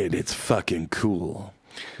like it. It's fucking cool.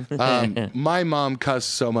 My mom cussed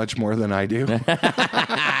so much more than I do.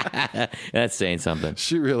 That's saying something.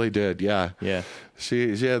 She really did. Yeah. Yeah.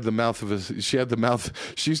 She had the mouth of a. She had the mouth.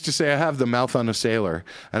 She used to say, "I have the mouth on a sailor,"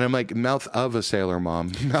 and I'm like, "Mouth of a sailor,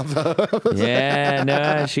 mom." Mouth of. Yeah.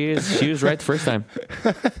 No, she was right the first time.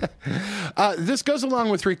 This goes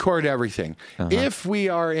along with record everything. If we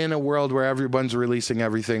are in a world where everyone's releasing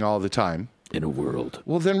everything all the time,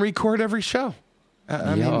 well, then record every show.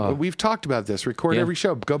 I mean, we've talked about this. Record every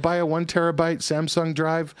show. Go buy a 1 terabyte Samsung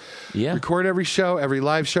drive. Yeah. Record every show, every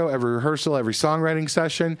live show, every rehearsal, every songwriting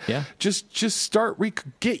session. Yeah. Just start,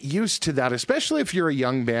 get used to that, especially if you're a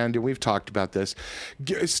young band, and we've talked about this.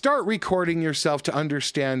 Start recording yourself to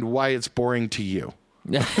understand why it's boring to you.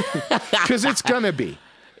 Because it's going to be.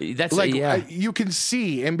 That's like you can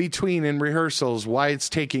see in between in rehearsals why it's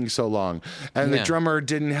taking so long, and the drummer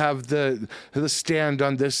didn't have the stand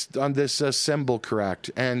on this cymbal correct,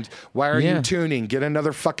 and why are you tuning? Get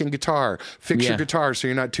another fucking guitar. Fix your guitar so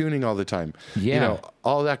you're not tuning all the time. You know,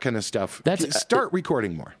 all that kind of stuff. Start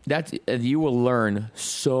recording more. You will learn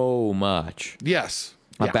so much. Yes,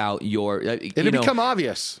 about your. It'll become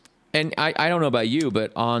obvious. And I don't know about you,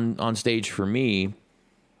 but on stage for me,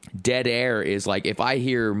 dead air is like, if I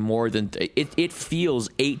hear more than it feels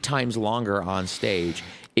 8 times longer on stage.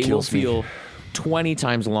 It will feel 20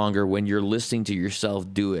 times longer when you're listening to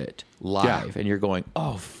yourself do it live, and you're going,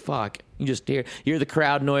 "Oh fuck!" You just hear the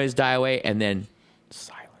crowd noise die away, and then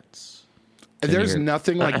silence. There's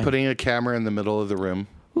nothing like putting a camera in the middle of the room,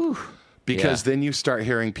 because then you start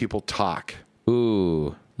hearing people talk.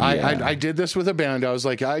 Ooh, I did this with a band. I was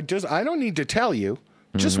like, I don't need to tell you.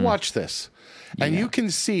 Just watch this. And you can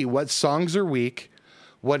see what songs are weak,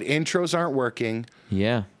 what intros aren't working.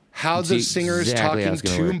 Yeah. How the singer is talking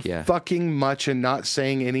too fucking much and not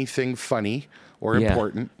saying anything funny or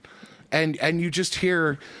important. And you just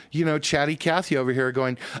hear, Chatty Cathy over here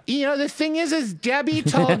going, the thing is Debbie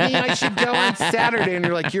told me I should go on Saturday. And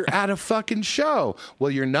you're like, you're at a fucking show.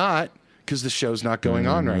 Well, you're not, because the show's not going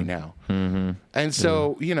on right now. And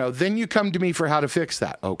so, then you come to me for how to fix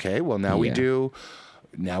that. Okay, well, now we do...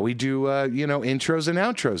 intros and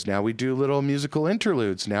outros. Now we do little musical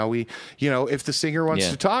interludes. Now we, if the singer wants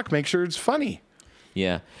to talk, make sure it's funny.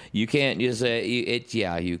 Yeah. You can't just say it.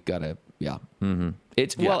 Yeah. You gotta,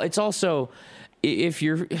 it's also, if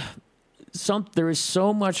you're there is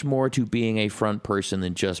so much more to being a front person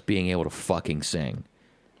than just being able to fucking sing.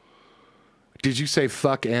 Did you say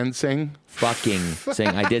fuck and sing? Fucking sing.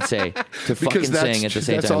 I did say to fucking sing at the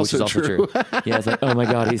same time, which is also true. Yeah, it's like, oh my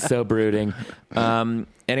God, he's so brooding.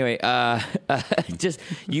 Anyway, just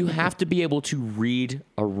you have to be able to read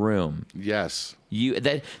a room. Yes.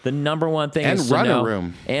 The number one thing is to know,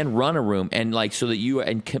 run a room, and like so that you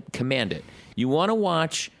command it. You want to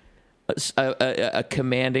watch a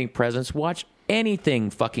commanding presence. Watch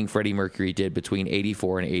anything fucking Freddie Mercury did between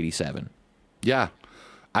 84 and 87. Yeah.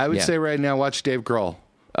 I would say right now, watch Dave Grohl.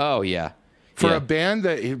 Oh, yeah. For a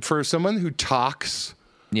band for someone who talks.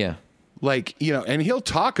 Yeah. Like, and he'll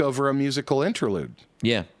talk over a musical interlude.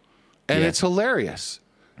 Yeah. And it's hilarious.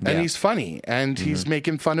 And he's funny. And he's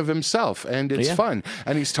making fun of himself. And it's fun.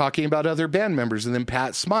 And he's talking about other band members. And then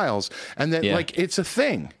Pat smiles. And then, it's a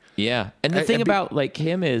thing. Yeah. And the thing about,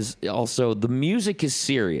 him is also the music is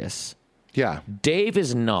serious. Yeah. Dave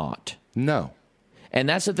is not. No. And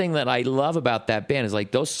that's the thing that I love about that band is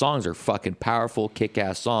those songs are fucking powerful,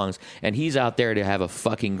 kick-ass songs, and he's out there to have a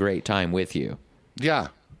fucking great time with you. Yeah.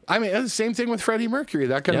 I mean, the same thing with Freddie Mercury,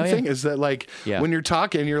 that kind of thing, is that like when you're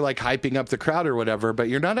talking, you're like hyping up the crowd or whatever, but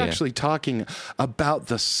you're not actually talking about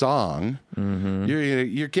the song. Mm-hmm.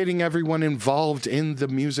 You're getting everyone involved in the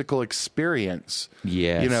musical experience.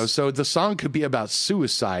 Yes. You know, so the song could be about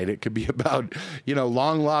suicide. It could be about, you know,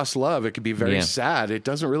 long lost love. It could be very sad. It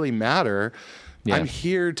doesn't really matter. Yeah. I'm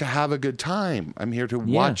here to have a good time. I'm here to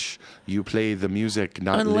watch you play the music,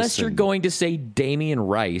 not Unless listen. you're going to say Damien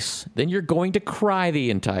Rice, then you're going to cry the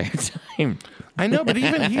entire time. I know, but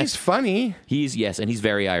even he's funny. And he's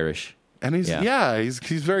very Irish. And he's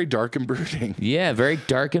very dark and brooding. Yeah, very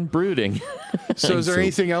dark and brooding. So is there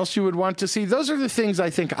anything else you would want to see? Those are the things I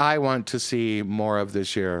think I want to see more of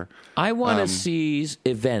this year. I want to see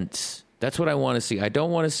events. That's what I want to see. I don't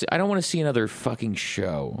want to see another fucking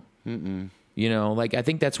show. Mm-mm. You know, like, I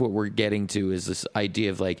think that's what we're getting to, is this idea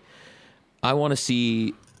of, like, I want to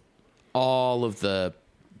see all of the,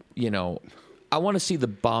 you know, I want to see the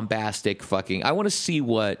bombastic fucking, I want to see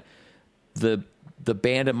what the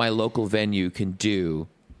band at my local venue can do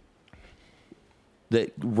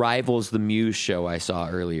that rivals the Muse show I saw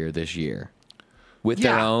earlier this year. With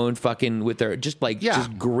their own fucking, with their, just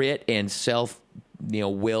grit and self, you know,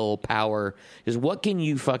 willpower. Just what can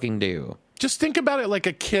you fucking do? Just think about it like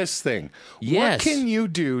a Kiss thing. Yes. What can you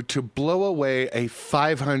do to blow away a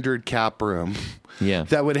 500 cap room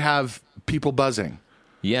that would have people buzzing?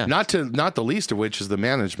 Yeah. Not the least of which is the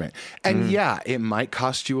management. And it might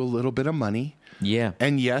cost you a little bit of money. Yeah.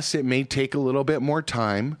 And yes, it may take a little bit more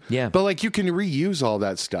time. Yeah. But like, you can reuse all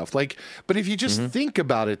that stuff. Like, but if you just think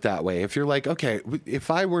about it that way, if you're like, okay, if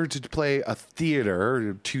I were to play a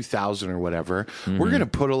theater, 2,000 or whatever, we're going to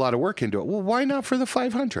put a lot of work into it. Well, why not for the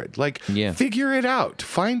 500? Like, figure it out.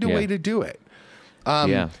 Find a way to do it.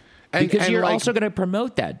 Because you're also going to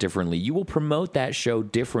promote that differently. You will promote that show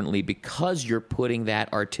differently because you're putting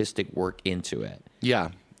that artistic work into it. Yeah.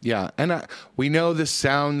 Yeah, and we know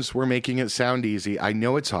we're making it sound easy. I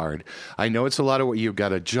know it's hard. I know it's a lot of what you've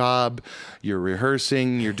got a job, you're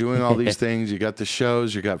rehearsing, you're doing all these things, you got the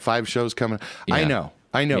shows, you got 5 shows coming. Yeah.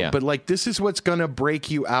 I know, but like, this is what's going to break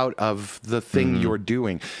you out of the thing you're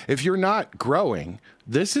doing. If you're not growing,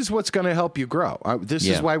 this is what's going to help you grow. This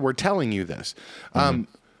is why we're telling you this.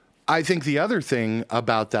 I think the other thing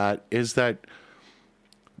about that is that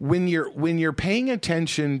when you're paying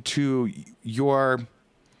attention to your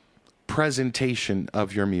presentation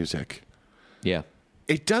of your music,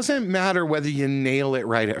 it doesn't matter whether you nail it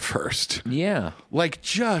right at first. Like,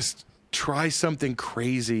 just try something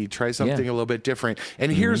crazy, try something a little bit different.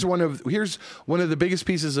 And here's one of the biggest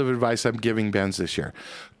pieces of advice I'm giving bands this year.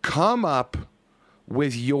 Come up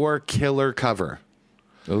with your killer cover.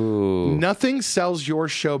 Ooh. Nothing sells your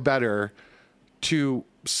show better to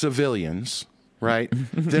civilians, right,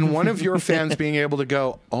 than one of your fans being able to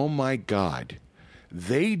go, "Oh my God,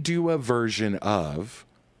 they do a version of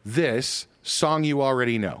this song you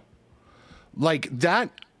already know." Like,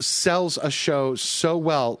 that sells a show so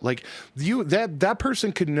well. Like, that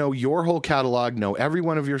person could know your whole catalog, know every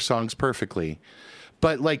one of your songs perfectly.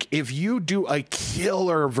 But like, if you do a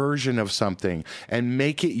killer version of something and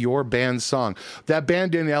make it your band's song, that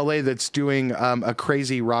band in LA that's doing a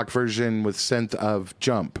crazy rock version with synth of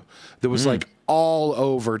Jump that was like all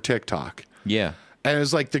over TikTok. Yeah. And it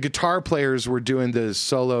was like the guitar players were doing the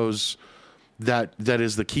solos that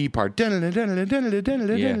is the key part. They were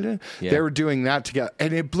doing that together,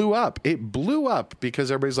 and it blew up. It blew up because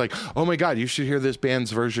everybody's like, "Oh my God, you should hear this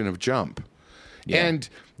band's version of Jump." Yeah. And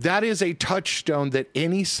that is a touchstone that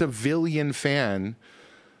any civilian fan,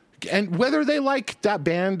 and whether they like that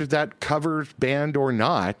band, that cover band or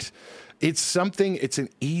not, it's an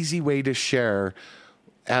easy way to share.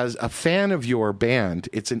 As a fan of your band,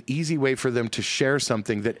 it's an easy way for them to share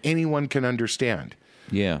something that anyone can understand.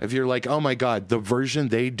 Yeah. If you're like, "Oh my God, the version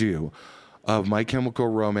they do of My Chemical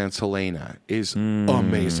Romance Helena is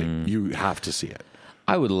amazing. You have to see it."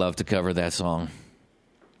 I would love to cover that song.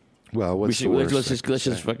 Well, let's just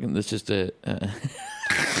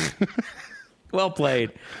Well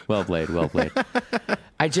played. I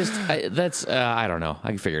don't know. I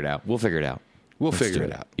can figure it out. We'll figure it out. We'll figure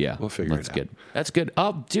it out. Yeah. We'll figure it out. That's good. That's good.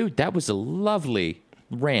 Oh, dude, that was a lovely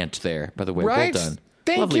rant there, by the way. Right? Well done.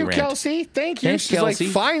 Thank lovely you, rant. Kelsey. Thank you. Thanks, She's Kelsey.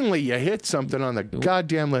 like, finally, you hit something on the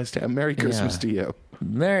goddamn list. Merry Christmas to you.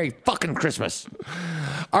 Merry fucking Christmas.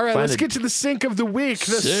 All right, let's get to the sink of the week.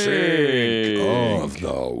 The sink of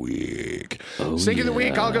the week. Sink of the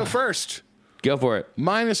week, I'll go first. Go for it.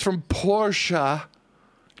 Mine is from Porsche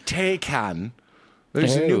Taycan.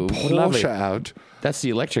 There's a new Porsche lovely. out. That's the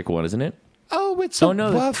electric one, isn't it? Oh, it's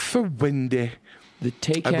rough for windy. The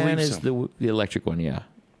Taycan is so. the electric one, yeah.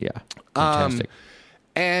 Yeah. Fantastic.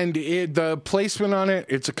 And the placement on it,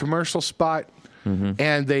 it's a commercial spot,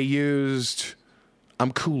 and they used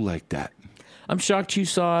 "I'm Cool Like That." I'm shocked you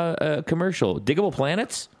saw a commercial. Diggable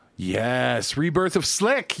Planets? Yes, Rebirth of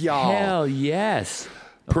Slick, y'all. Hell yes.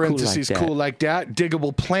 Parentheses, Cool Like That.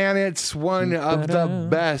 Diggable Planets, one of the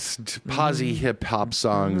best posse hip hop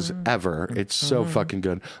songs ever. It's so fucking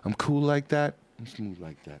good. I'm cool like that. I'm smooth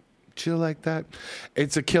like that. Chill like that.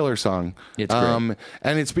 It's a killer song. It's great.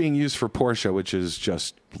 And it's being used for Porsche, which is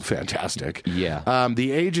just fantastic. Yeah.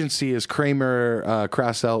 The agency is Kramer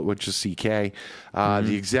Krasselt, which is CK.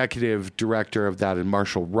 The executive director of that is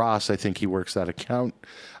Marshall Ross. I think he works that account.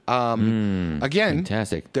 Again,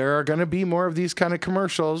 fantastic. There are going to be more of these kind of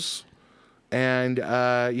commercials, and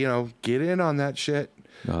get in on that shit.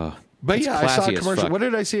 But yeah, I saw a commercial. What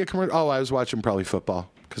did I see a commercial? Oh, I was watching probably football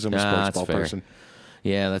because I'm a sports ball person.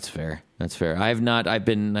 Yeah, that's fair. I'm not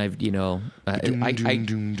an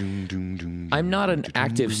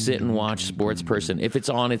active sit and watch sports person. If it's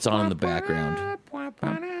on in the background.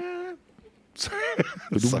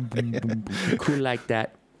 Cool like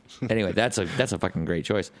that. Anyway, that's a fucking great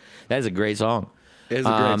choice. That is a great song. It is a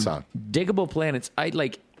great song. Diggable Planets.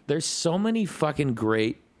 There's so many fucking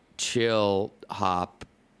great chill hop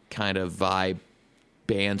kind of vibe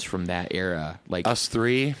bands from that era, like Us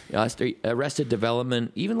Three, Arrested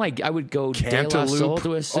Development. Even I would go De La Soul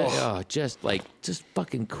to a set. Just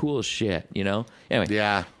fucking cool shit, Anyway,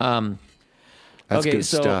 yeah. That's okay, good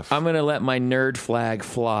so stuff. I'm gonna let my nerd flag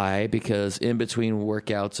fly because in between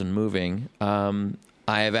workouts and moving,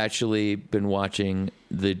 I have actually been watching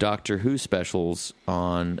the Doctor Who specials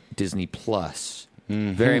on Disney Plus.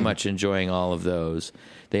 Very much enjoying all of those.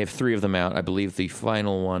 They have 3 of them out. I believe the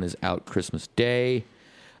final one is out Christmas Day.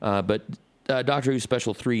 But Doctor Who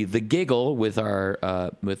Special 3, The Giggle, with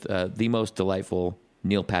the most delightful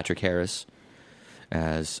Neil Patrick Harris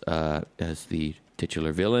as the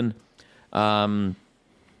titular villain.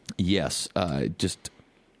 Just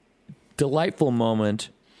delightful moment.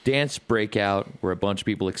 Dance breakout where a bunch of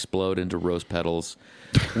people explode into rose petals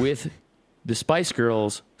with the Spice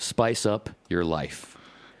Girls spice up your life.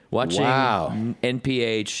 Watching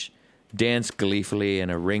NPH dance gleefully in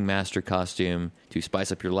a ringmaster costume to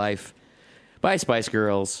spice up your life by Spice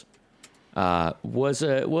Girls was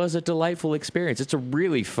a delightful experience. It's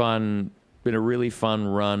been a really fun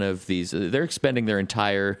run of these. They're expending their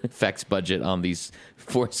entire effects budget on these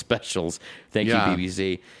 4 specials. Thank you,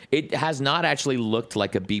 BBC. It has not actually looked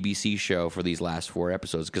like a BBC show for these last 4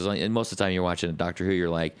 episodes because most of the time you're watching a Doctor Who, you're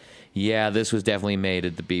like, yeah, this was definitely made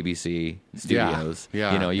at the BBC studios.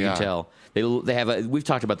 Yeah, you can tell. They have we've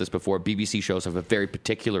talked about this before. BBC shows have a very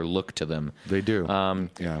particular look to them. They do.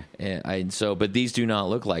 But these do not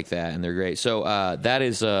look like that, and they're great. So that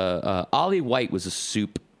is Ollie White was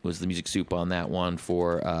the music soup on that one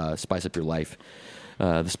for Spice Up Your Life.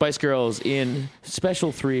 The Spice Girls in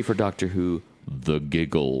Special 3 for Doctor Who, The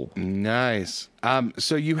Giggle. Nice.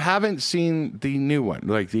 So you haven't seen the new one,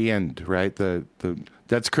 like the end, right?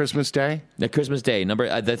 That's Christmas Day? Christmas Day.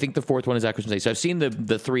 I think the 4th one is at Christmas Day. So I've seen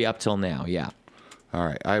the 3 up till now, yeah. All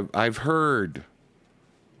right. I've heard.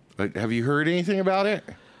 Have you heard anything about it?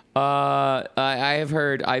 I have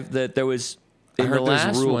heard that there was... I heard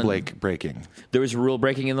there's rule breaking. There was rule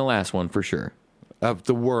breaking in the last one for sure. Of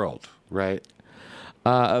the world, right?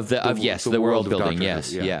 The world building.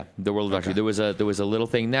 Yes, yeah, the world of Doctor Who. There was a little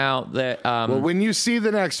thing now that. Well, when you see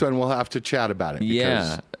the next one, we'll have to chat about it.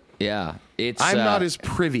 Yeah. I'm not as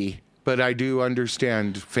privy, but I do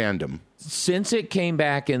understand fandom. Since it came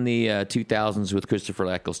back in the 2000s with Christopher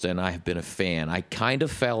Eccleston, I have been a fan. I kind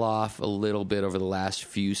of fell off a little bit over the last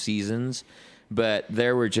few seasons. But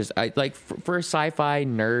there were just for a sci-fi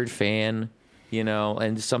nerd fan,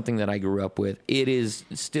 and something that I grew up with. It is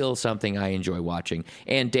still something I enjoy watching.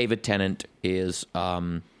 And David Tennant is,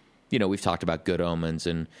 we've talked about Good Omens,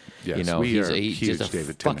 and he's just a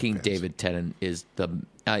fucking David Tennant is the.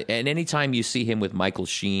 And anytime you see him with Michael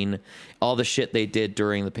Sheen, all the shit they did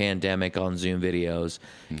during the pandemic on Zoom videos,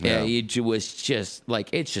 it was just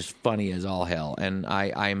it's just funny as all hell. And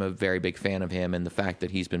I'm a very big fan of him, and the fact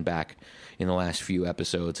that he's been back in the last few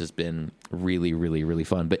episodes has been really, really, really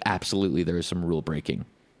fun. But absolutely, there is some rule breaking.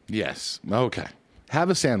 Yes. Okay. Have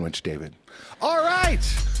a sandwich, David. All right.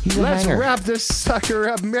 Let's wrap this sucker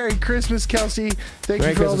up. Merry Christmas, Kelsey. Thank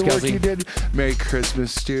you for all the work you did. Merry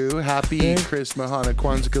Christmas, Stu. Happy Christmas, Mahana,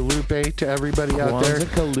 Kwanzaa Kalupe to everybody out there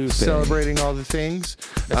celebrating all the things.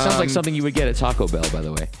 That sounds like something you would get at Taco Bell, by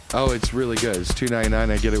the way. Oh, it's really good. It's $2.99.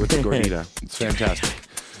 I get it with the gordita. It's fantastic.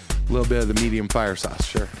 A little bit of the medium fire sauce,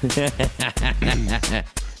 sure. They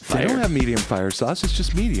don't have medium fire sauce. It's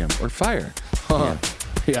just medium or fire. Huh.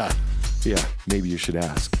 Yeah. Maybe you should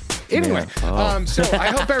ask. Anyway, so I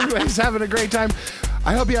hope everybody's having a great time.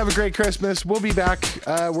 I hope you have a great Christmas. We'll be back.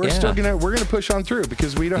 We're gonna push on through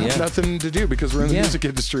because we don't have nothing to do because we're in the music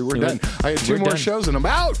industry. We're done. I had 2 more shows and I'm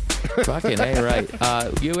out. Fucking A, right.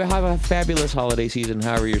 You have a fabulous holiday season,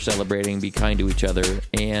 however you're celebrating. Be kind to each other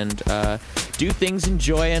and do things in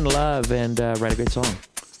joy and love and write a great song.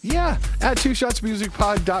 Yeah, at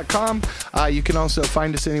 2ShotsMusicPod.com. You can also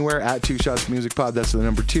find us anywhere at 2ShotsMusicPod. That's the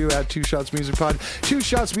number 2 at 2ShotsMusicPod.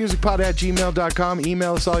 2ShotsMusicPod at gmail.com.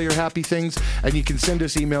 Email us all your happy things, and you can send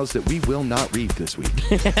us emails that we will not read this week.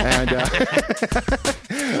 And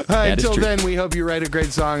until then, we hope you write a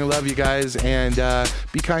great song. I love you guys, and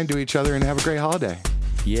be kind to each other and have a great holiday.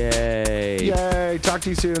 Yay. Yay. Talk to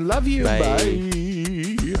you soon. Love you. Bye. Bye.